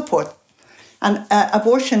and so forth. And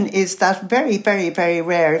abortion is that very, very, very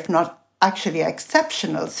rare, if not actually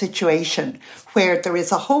exceptional situation where there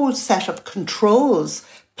is a whole set of controls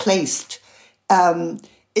placed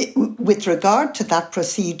with regard to that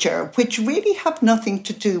procedure, which really have nothing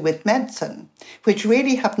to do with medicine, which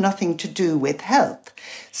really have nothing to do with health.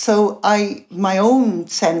 So my own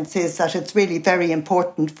sense is that it's really very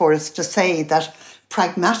important for us to say that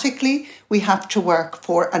pragmatically we have to work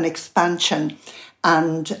for an expansion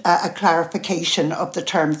and a clarification of the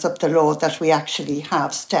terms of the law that we actually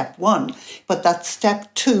have, step one. But that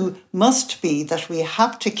step two must be that we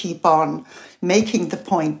have to keep on making the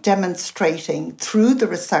point, demonstrating through the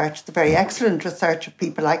research, the very excellent research of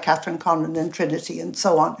people like Catherine Conlon and Trinity and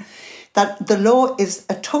so on, that the law is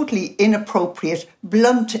a totally inappropriate,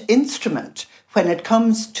 blunt instrument when it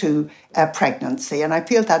comes to pregnancy. And I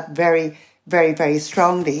feel that very, very, very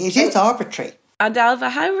strongly. It is arbitrary. And Alva,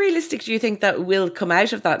 how realistic do you think that will come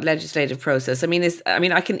out of that legislative process?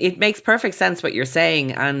 It makes perfect sense what you're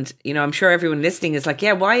saying. And, I'm sure everyone listening is like,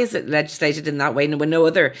 yeah, why is it legislated in that way when no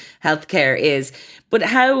other healthcare is? But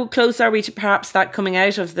how close are we to perhaps that coming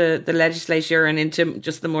out of the legislature and into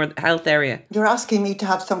just the more health area? You're asking me to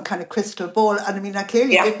have some kind of crystal ball. And I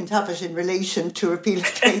clearly didn't have it in relation to repeal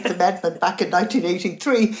of the Eighth Amendment back in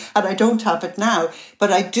 1983, and I don't have it now.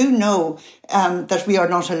 But I do know that we are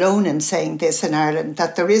not alone in saying this in Ireland,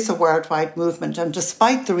 that there is a worldwide movement. And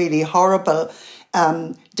despite the really horrible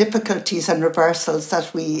difficulties and reversals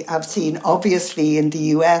that we have seen, obviously, in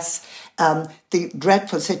the US, the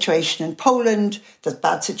dreadful situation in Poland, the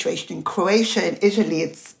bad situation in Croatia, in Italy,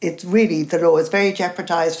 it's really, the law is very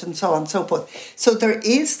jeopardised and so on and so forth. So there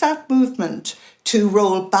is that movement to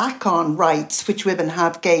roll back on rights which women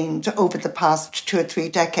have gained over the past 2 or 3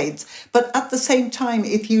 decades. But at the same time,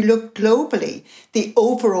 if you look globally, the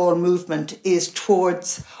overall movement is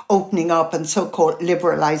towards opening up and so-called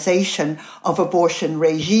liberalisation of abortion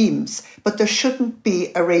regimes. But there shouldn't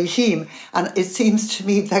be a regime. And it seems to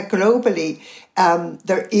me that globally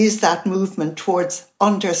there is that movement towards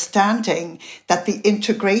understanding that the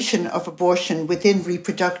integration of abortion within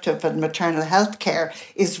reproductive and maternal health care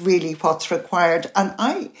is really what's required. And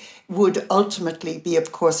I would ultimately be,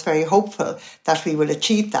 of course, very hopeful that we will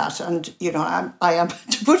achieve that. And, you know, I am,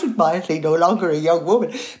 to put it mildly, no longer a young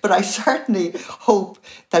woman, but I certainly hope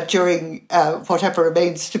that during whatever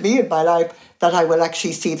remains to me in my life, that I will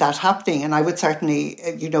actually see that happening. And I would certainly,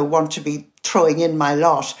 want to be throwing in my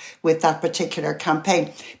lot with that particular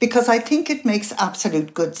campaign, because I think it makes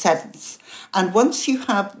absolute good sense. And once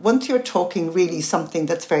you're talking really something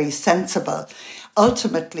that's very sensible,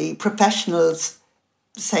 ultimately professionals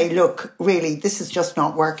say, look, really, this is just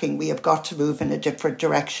not working. We have got to move in a different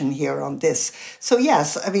direction here on this. So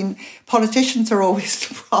yes, I mean, politicians are always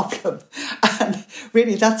the problem. And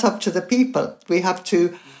really, that's up to the people. We have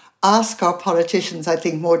to ask our politicians, I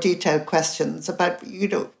think, more detailed questions about,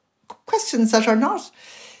 questions that are not.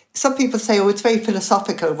 Some people say, oh, it's very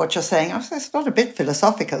philosophical what you're saying. I say, it's not a bit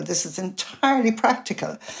philosophical. This is entirely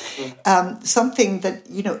practical. Something that,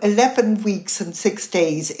 11 weeks and 6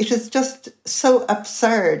 days, it is just so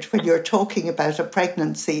absurd when you're talking about a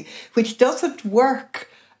pregnancy which doesn't work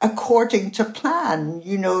according to plan.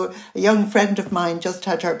 A young friend of mine just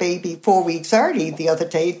had her baby 4 weeks early the other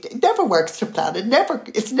day. It never works to plan.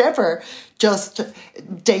 It's never just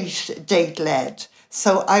date-led.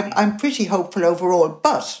 So I'm pretty hopeful overall,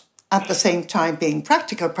 but at the same time, being a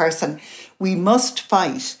practical person, we must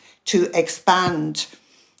fight to expand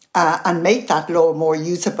and make that law more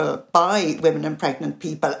usable by women and pregnant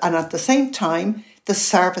people. And at the same time, the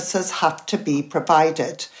services have to be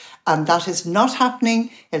provided. And that is not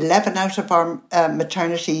happening. 11 out of our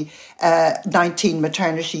 19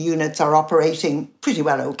 maternity units are operating pretty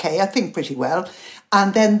well okay, I think pretty well.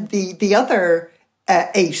 And then the other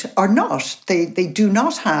 8 are not. They do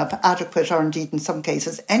not have adequate, or indeed in some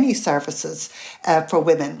cases any services for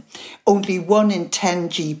women. Only 1 in 10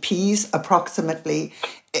 GPs approximately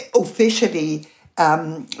officially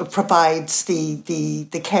provides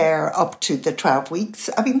the care up to the 12 weeks.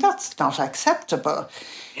 I mean, that's not acceptable.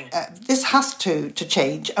 This has to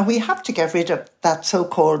change, and we have to get rid of that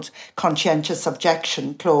so-called conscientious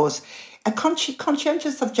objection clause. A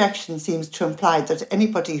conscientious objection seems to imply that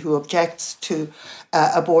anybody who objects to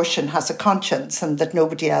abortion has a conscience and that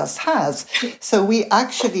nobody else has. So we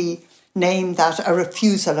actually name that a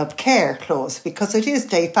refusal of care clause, because it is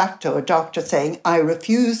de facto a doctor saying, I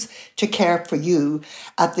refuse to care for you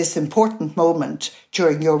at this important moment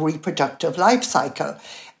during your reproductive life cycle.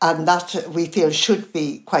 And that we feel should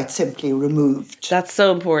be quite simply removed. That's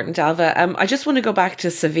so important, Alva. I just want to go back to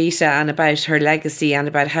Savita and about her legacy and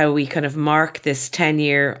about how we kind of mark this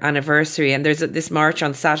 10-year anniversary. And there's this march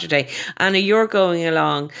on Saturday. Anna, you're going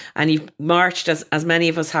along and you've marched, as many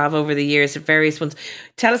of us have over the years, at various ones.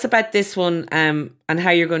 Tell us about this one and how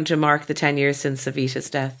you're going to mark the 10 years since Savita's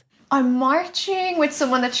death. I'm marching with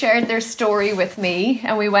someone that shared their story with me,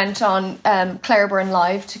 and we went on Clareburn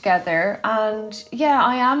Live together. And yeah,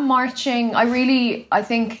 I am marching. I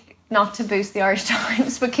think, not to boost the Irish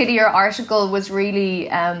Times, but Kitty, your article was really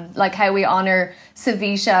like how we honour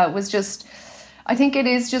Savita was just, I think it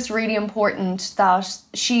is just really important that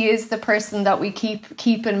she is the person that we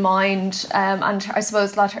keep in mind, and I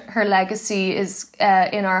suppose that her legacy is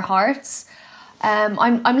in our hearts.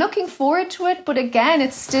 I'm looking forward to it, but again,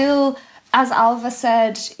 it's still, as Alva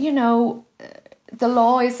said, the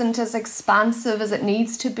law isn't as expansive as it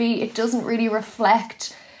needs to be. It doesn't really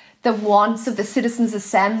reflect the wants of the Citizens'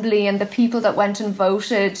 Assembly and the people that went and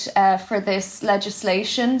voted for this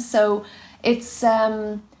legislation. So it's,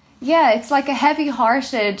 it's like a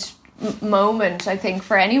heavy-hearted moment, I think,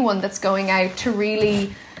 for anyone that's going out to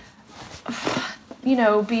really,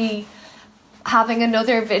 be having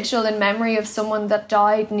another vigil in memory of someone that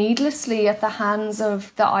died needlessly at the hands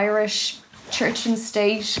of the Irish church and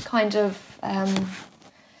state kind of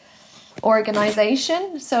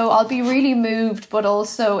organisation. So I'll be really moved, but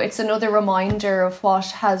also it's another reminder of what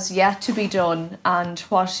has yet to be done and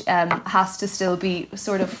what has to still be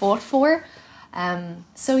sort of fought for.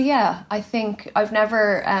 I think I've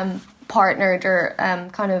never partnered or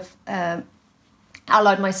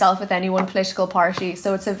allied myself with any one political party,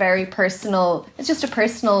 so it's just a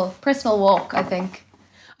personal walk, I think.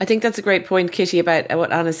 I think that's a great point, Kitty, about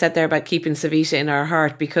what Anna said there about keeping Savita in our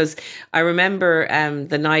heart, because I remember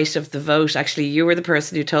the night of the vote, actually you were the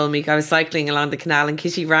person who told me. I was cycling along the canal and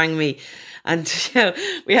Kitty rang me And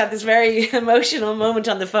we had this very emotional moment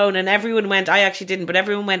on the phone, and everyone went, I actually didn't, but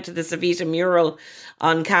everyone went to the Savita mural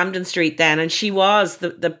on Camden Street then, and she was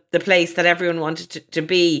the place that everyone wanted to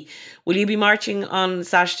be. Will you be marching on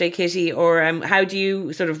Saturday, Kitty, or how do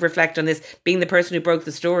you sort of reflect on this, being the person who broke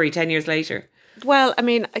the story 10 years later? Well, I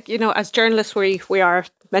mean, as journalists, we are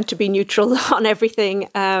meant to be neutral on everything.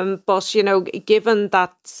 But, given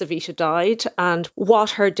that Savita died and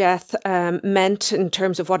what her death meant in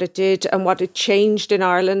terms of what it did and what it changed in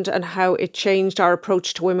Ireland and how it changed our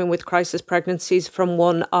approach to women with crisis pregnancies from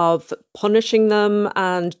one of punishing them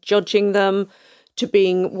and judging them to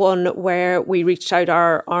being one where we reached out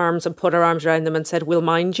our arms and put our arms around them and said, we'll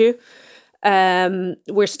mind you.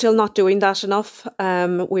 We're still not doing that enough.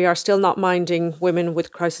 We are still not minding women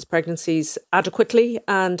with crisis pregnancies adequately.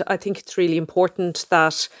 And I think it's really important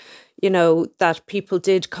that, that people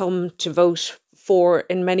did come to vote for,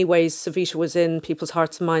 in many ways, Savita was in people's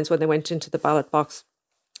hearts and minds when they went into the ballot box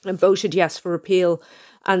and voted yes for repeal.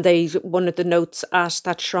 And one of the notes at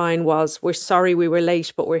that shrine was, we're sorry we were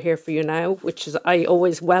late, but we're here for you now, which is, I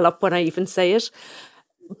always well up when I even say it.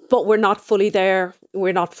 But we're not fully there.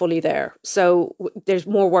 We're not fully there. So there's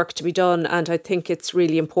more work to be done. And I think it's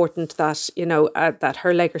really important that, that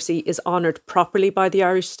her legacy is honoured properly by the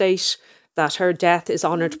Irish state, that her death is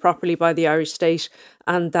honoured properly by the Irish state,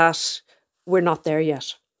 and that we're not there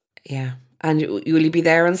yet. Yeah. And will you be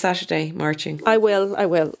there on Saturday marching? I will,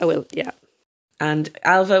 yeah. And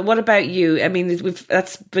Alva, what about you? I mean,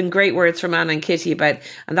 that's been great words from Anna and Kitty about,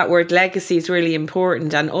 and that word legacy is really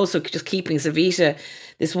important, and also just keeping Savita,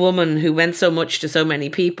 this woman who meant so much to so many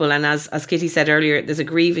people. And as Kitty said earlier, there's a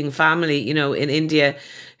grieving family, in India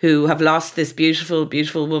who have lost this beautiful,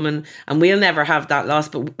 beautiful woman, and we'll never have that loss,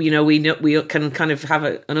 but we can kind of have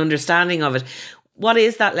an understanding of it. What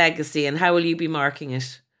is that legacy, and how will you be marking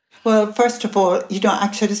it? Well, first of all, actually,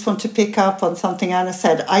 I just want to pick up on something Anna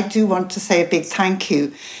said. I do want to say a big thank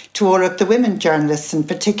you to all of the women journalists in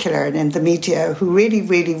particular and in the media who really,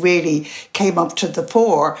 really, really came up to the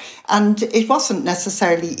fore. And it wasn't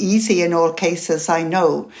necessarily easy in all cases, I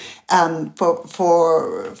know,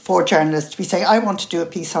 for journalists to be saying, I want to do a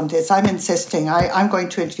piece on this, I'm insisting, I'm going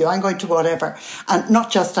to interview, I'm going to whatever. And I'm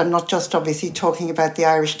not just obviously talking about the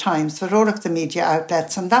Irish Times, but all of the media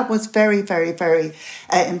outlets. And that was very, very, very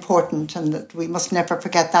important, and that we must never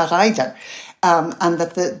forget that either. And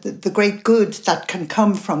that the great good that can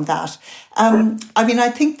come from that. I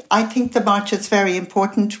think the march is very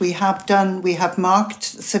important. We have marked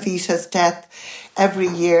Savita's death every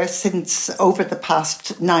year since over the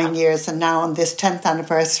past 9 years, and now on this 10th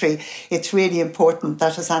anniversary, it's really important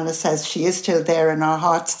that, as Anna says, she is still there in our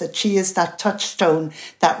hearts, that she is that touchstone,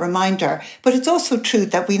 that reminder. But it's also true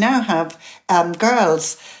that we now have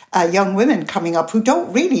girls, young women coming up who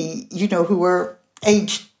don't really, who were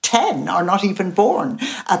aged 10 or not even born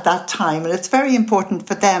at that time. And it's very important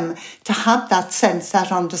for them to have that sense,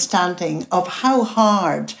 that understanding of how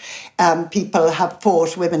hard people have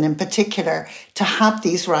fought, women in particular, to have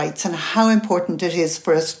these rights, and how important it is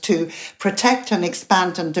for us to protect and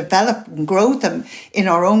expand and develop and grow them in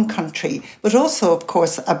our own country, but also, of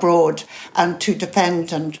course, abroad, and to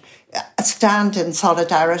defend and stand in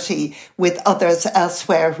solidarity with others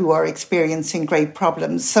elsewhere who are experiencing great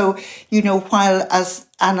problems. So, while, as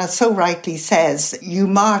Anna so rightly says, you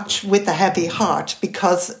march with a heavy heart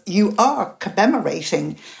because you are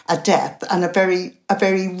commemorating a death and a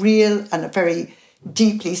very real and a very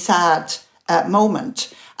deeply sad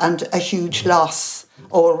moment and a huge loss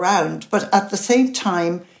all round. But at the same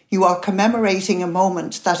time, you are commemorating a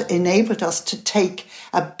moment that enabled us to take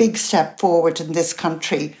a big step forward in this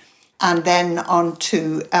country, and then on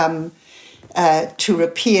to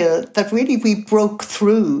repeal, that really we broke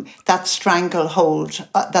through that stranglehold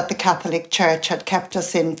that the Catholic Church had kept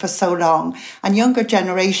us in for so long. And younger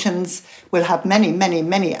generations will have many, many,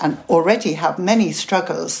 many, and already have many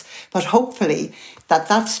struggles, but hopefully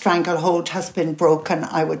that stranglehold has been broken,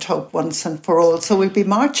 I would hope, once and for all. So we'll be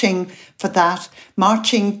marching for that,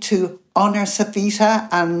 marching to honour Savita,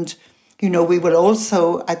 and, we will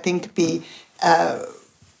also, I think, be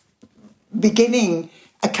beginning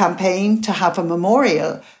a campaign to have a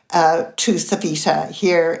memorial to Savita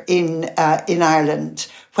here in Ireland,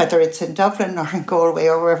 whether it's in Dublin or in Galway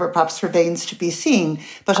or wherever perhaps remains to be seen.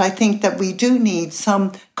 But I think that we do need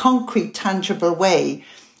some concrete, tangible way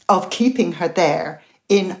of keeping her there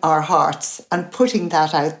in our hearts and putting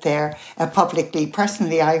that out there publicly.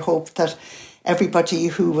 Personally, I hope that everybody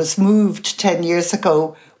who was moved 10 years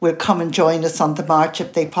ago will come and join us on the march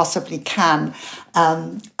if they possibly can.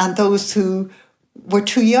 And those who were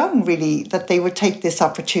too young, really, that they would take this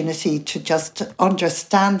opportunity to just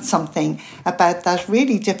understand something about that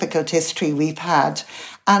really difficult history we've had.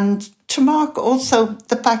 And to mark also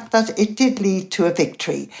the fact that it did lead to a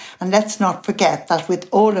victory. And let's not forget that with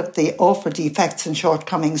all of the awful defects and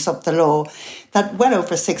shortcomings of the law, that well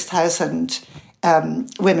over 6,000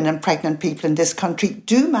 women and pregnant people in this country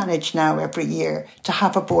do manage now every year to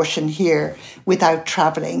have abortion here without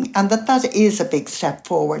travelling, and that is a big step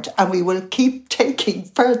forward, and we will keep taking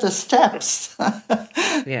further steps.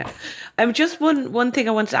 Yeah. Just one thing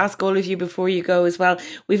I want to ask all of you before you go as well.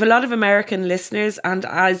 We've a lot of American listeners, and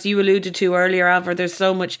as you alluded to earlier, Alva, there's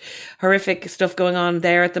so much horrific stuff going on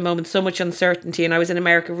there at the moment, so much uncertainty. And I was in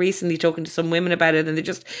America recently talking to some women about it, and they're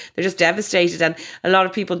just devastated, and a lot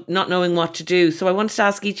of people not knowing what to do. So I wanted to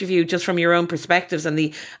ask each of you, just from your own perspectives and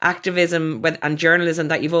the activism and journalism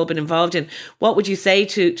that you've all been involved in, what would you say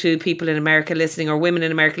to people in America listening, or women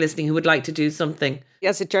in America listening, who would like to do something?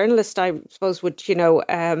 As a journalist, I suppose would,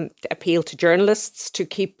 appeal to journalists to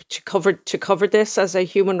cover this as a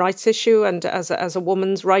human rights issue and as a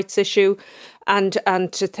woman's rights issue, and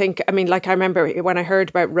to think. I mean, like, I remember when I heard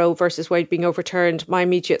about Roe versus Wade being overturned, my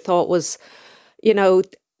immediate thought was,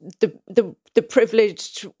 the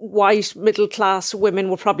privileged white middle class women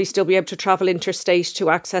will probably still be able to travel interstate to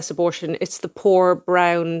access abortion. It's the poor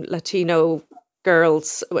brown Latino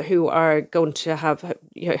girls who are going to have,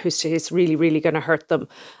 who's really, really going to hurt them,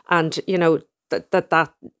 and that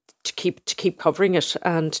to keep covering it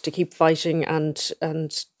and to keep fighting and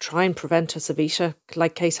try and prevent a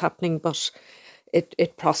Savita-like case happening, but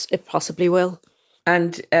it possibly will.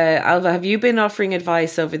 And Alva, have you been offering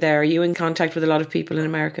advice over there? Are you in contact with a lot of people in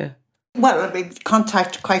America? Well, I mean,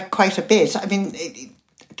 contact quite a bit. I mean,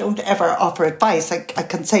 don't ever offer advice. I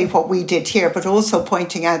can say what we did here, but also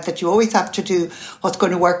pointing out that you always have to do what's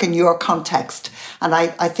going to work in your context. And I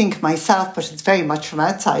think myself, but it's very much from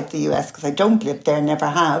outside the US, because I don't live there, never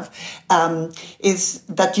have, is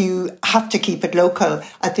that you have to keep it local.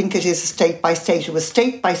 I think it is state by state. It was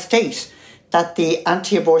state by state that the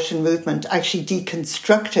anti-abortion movement actually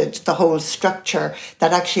deconstructed the whole structure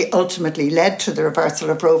that actually ultimately led to the reversal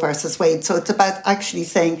of Roe versus Wade. So it's about actually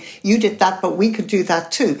saying, you did that, but we could do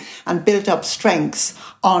that too, and build up strengths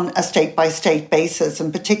on a state-by-state basis,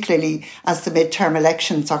 and particularly as the midterm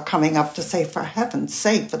elections are coming up, to say, for heaven's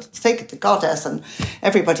sake, for the sake of the goddess, and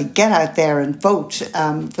everybody get out there and vote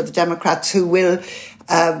for the Democrats, who will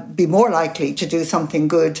be more likely to do something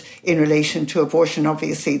good in relation to abortion,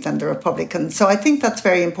 obviously, than the Republicans. So I think that's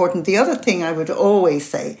very important. The other thing I would always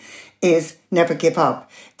say is never give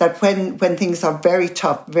up. That when things are very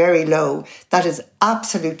tough, very low, that is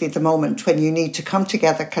absolutely the moment when you need to come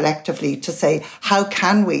together collectively to say, how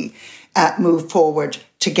can we move forward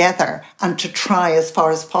together, and to try as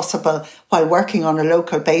far as possible, while working on a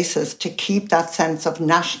local basis, to keep that sense of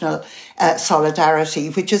national solidarity,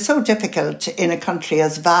 which is so difficult in a country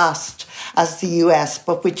as vast as the US,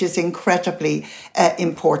 but which is incredibly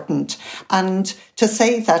important. And to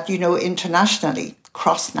say that, internationally,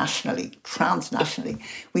 cross-nationally, transnationally,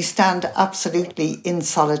 we stand absolutely in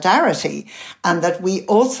solidarity, and that we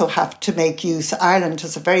also have to make use. Ireland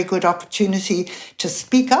has a very good opportunity to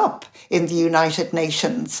speak up in the United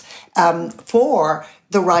Nations for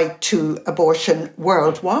the right to abortion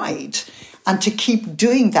worldwide, and to keep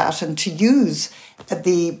doing that, and to use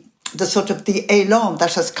the sort of the élan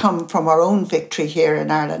that has come from our own victory here in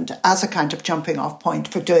Ireland as a kind of jumping off point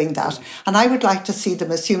for doing that. And I would like to see them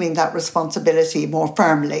assuming that responsibility more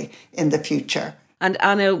firmly in the future. And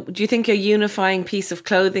Anna, do you think a unifying piece of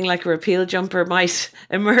clothing like a repeal jumper might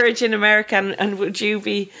emerge in America, and would you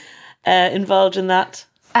be involved in that?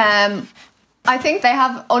 I think they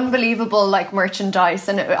have unbelievable merchandise,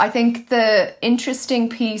 and I think the interesting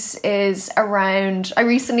piece is around, I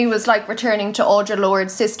recently was returning to Audre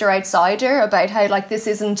Lorde's Sister Outsider about how this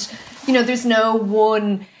isn't, there's no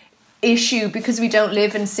one issue, because we don't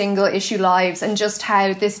live in single issue lives, and just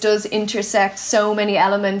how this does intersect so many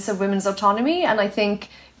elements of women's autonomy. And I think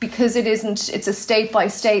because it's a state by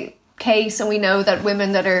state case, and we know that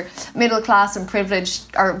women that are middle class and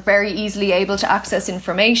privileged are very easily able to access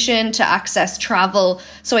information, to access travel.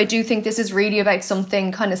 So I do think this is really about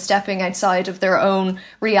something kind of stepping outside of their own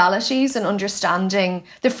realities and understanding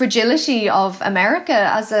the fragility of America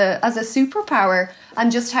as a superpower,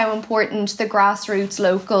 and just how important the grassroots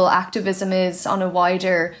local activism is on a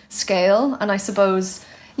wider scale. And I suppose,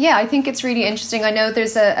 I think it's really interesting. I know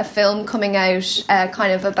there's a film coming out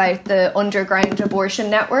kind of about the underground abortion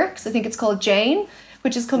networks. I think it's called Jane,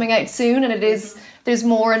 which is coming out soon. And it is there's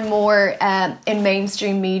more and more in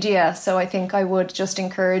mainstream media. So I think I would just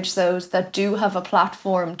encourage those that do have a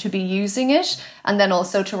platform to be using it, and then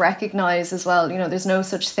also to recognise as well, there's no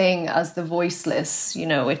such thing as the voiceless.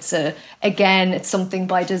 It's something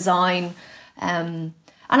by design.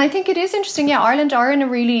 And I think it is interesting. Yeah, Ireland are in a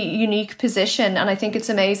really unique position. And I think it's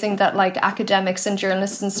amazing that like academics and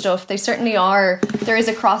journalists and stuff, they certainly are. There is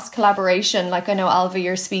a cross collaboration. Like I know, Alva,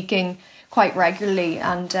 you're speaking quite regularly.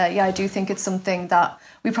 And I do think it's something that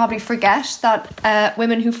we probably forget that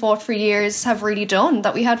women who fought for years have really done.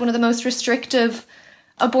 That we had one of the most restrictive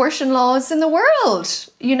abortion laws in the world.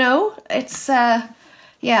 It's, so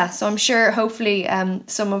I'm sure hopefully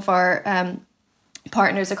some of our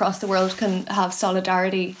partners across the world can have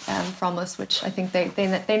solidarity from us, which I think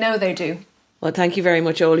they know they do. Well, thank you very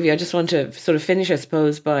much, all of you. I just want to sort of finish, I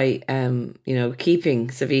suppose, by keeping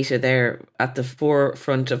Savita there at the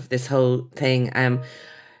forefront of this whole thing.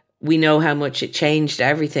 We know how much it changed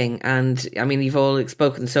everything, and I mean, you've all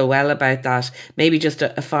spoken so well about that. Maybe just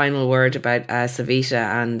a final word about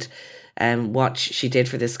Savita and what she did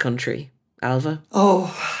for this country, Alva.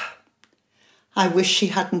 Oh, I wish she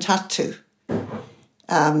hadn't had to.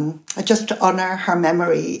 I just honour her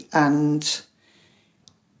memory and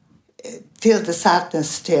feel the sadness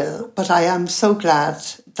still, but I am so glad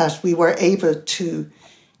that we were able to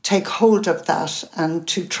take hold of that and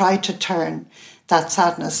to try to turn that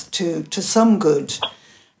sadness to some good.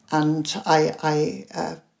 And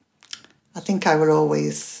I think I will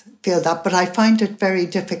always feel that, but I find it very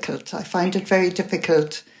difficult. I find it very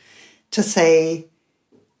difficult to say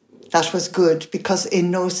that was good, because in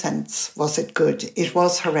no sense was it good. It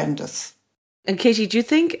was horrendous. And Kitty, do you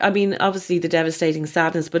think, I mean, obviously the devastating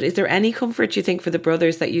sadness, but is there any comfort, you think, for the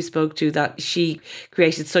brothers that you spoke to, that she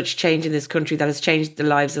created such change in this country that has changed the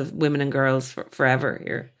lives of women and girls forever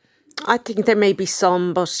here? I think there may be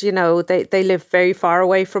some, but they live very far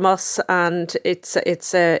away from us, and it's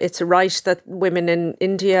a right that women in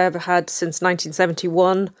India have had since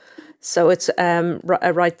 1971. So it's a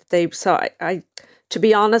right that they. So I to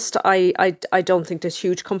be honest, I don't think there's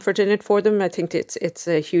huge comfort in it for them. I think it's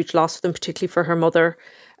a huge loss for them, particularly for her mother.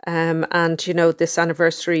 And this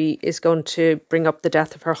anniversary is going to bring up the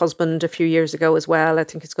death of her husband a few years ago as well. I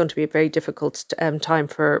think it's going to be a very difficult time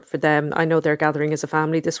for them. I know they're gathering as a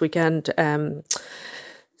family this weekend. The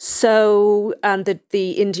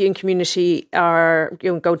Indian community are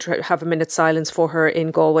going to have a minute's silence for her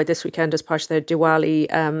in Galway this weekend as part of their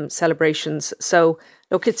Diwali celebrations. So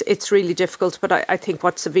look, it's really difficult, but I think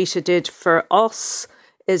what Savita did for us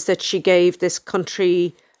is that she gave this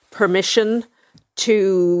country permission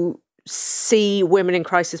to see women in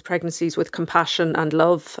crisis pregnancies with compassion and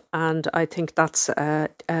love, and I think that's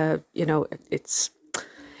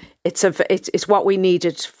it's what we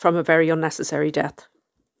needed from a very unnecessary death.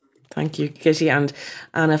 Thank you, Kitty, and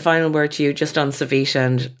a final word to you just on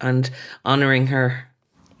Savita and honouring her.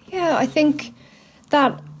 Yeah, I think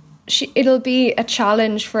that it'll be a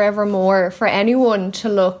challenge forevermore for anyone to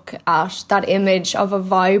look at that image of a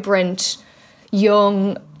vibrant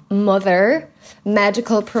young mother,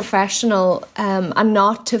 medical professional, and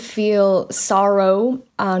not to feel sorrow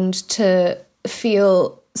and to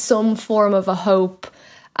feel some form of a hope.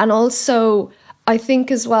 And also, I think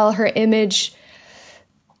as well, her image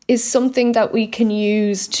is something that we can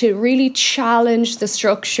use to really challenge the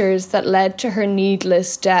structures that led to her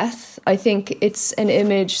needless death. I think it's an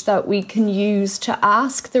image that we can use to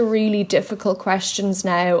ask the really difficult questions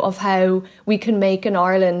now of how we can make an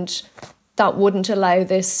Ireland that wouldn't allow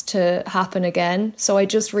this to happen again. So I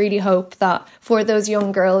just really hope that for those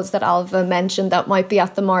young girls that Alva mentioned that might be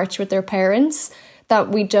at the march with their parents, that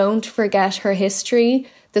we don't forget her history,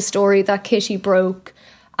 the story that Kitty broke,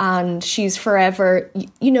 and she's forever,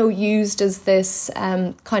 used as this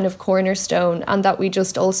kind of cornerstone, and that we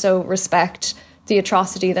just also respect the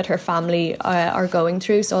atrocity that her family are going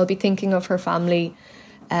through. So I'll be thinking of her family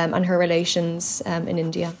and her relations in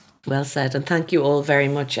India. Well said, and thank you all very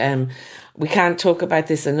much. We can't talk about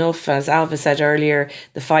this enough. As Alva said earlier,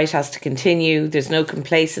 the fight has to continue. There's no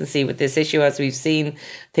complacency with this issue. As we've seen,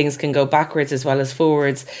 things can go backwards as well as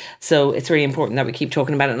forwards. So it's really important that we keep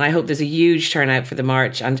talking about it. And I hope there's a huge turnout for the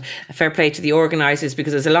march, and a fair play to the organisers,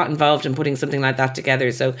 because there's a lot involved in putting something like that together.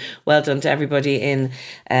 So well done to everybody in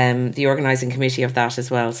the organising committee of that as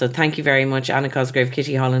well. So thank you very much, Anna Cosgrave,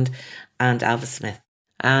 Kitty Holland and Alva Smith.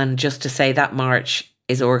 And just to say, that march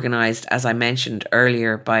is organised, as I mentioned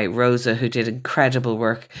earlier, by Rosa, who did incredible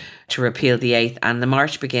work to repeal the 8th. And the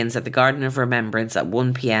march begins at the Garden of Remembrance at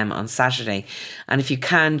 1 p.m. on Saturday. And if you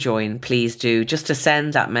can join, please do, just to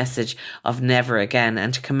send that message of never again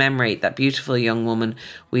and to commemorate that beautiful young woman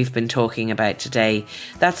we've been talking about today.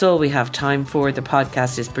 That's all we have time for. The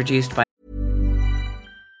podcast is produced by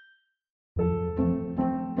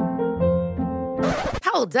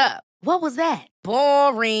Hold up. What was that?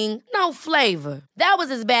 Boring. No flavor. That was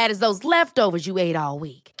as bad as those leftovers you ate all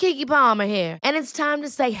week. Keke Palmer here, and it's time to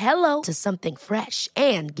say hello to something fresh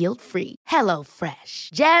and guilt-free. Hello Fresh.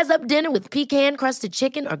 Jazz up dinner with pecan-crusted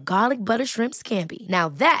chicken or garlic butter shrimp scampi. Now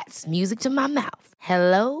that's music to my mouth.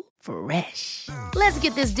 Hello Fresh. Let's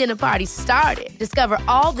get this dinner party started. Discover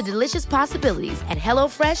all the delicious possibilities at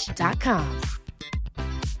hellofresh.com.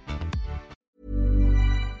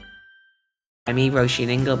 I'm me, Roisin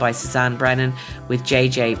Ingle, by Suzanne Brennan, with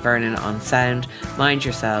JJ Vernon on sound. Mind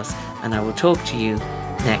yourselves, and I will talk to you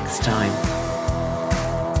next time.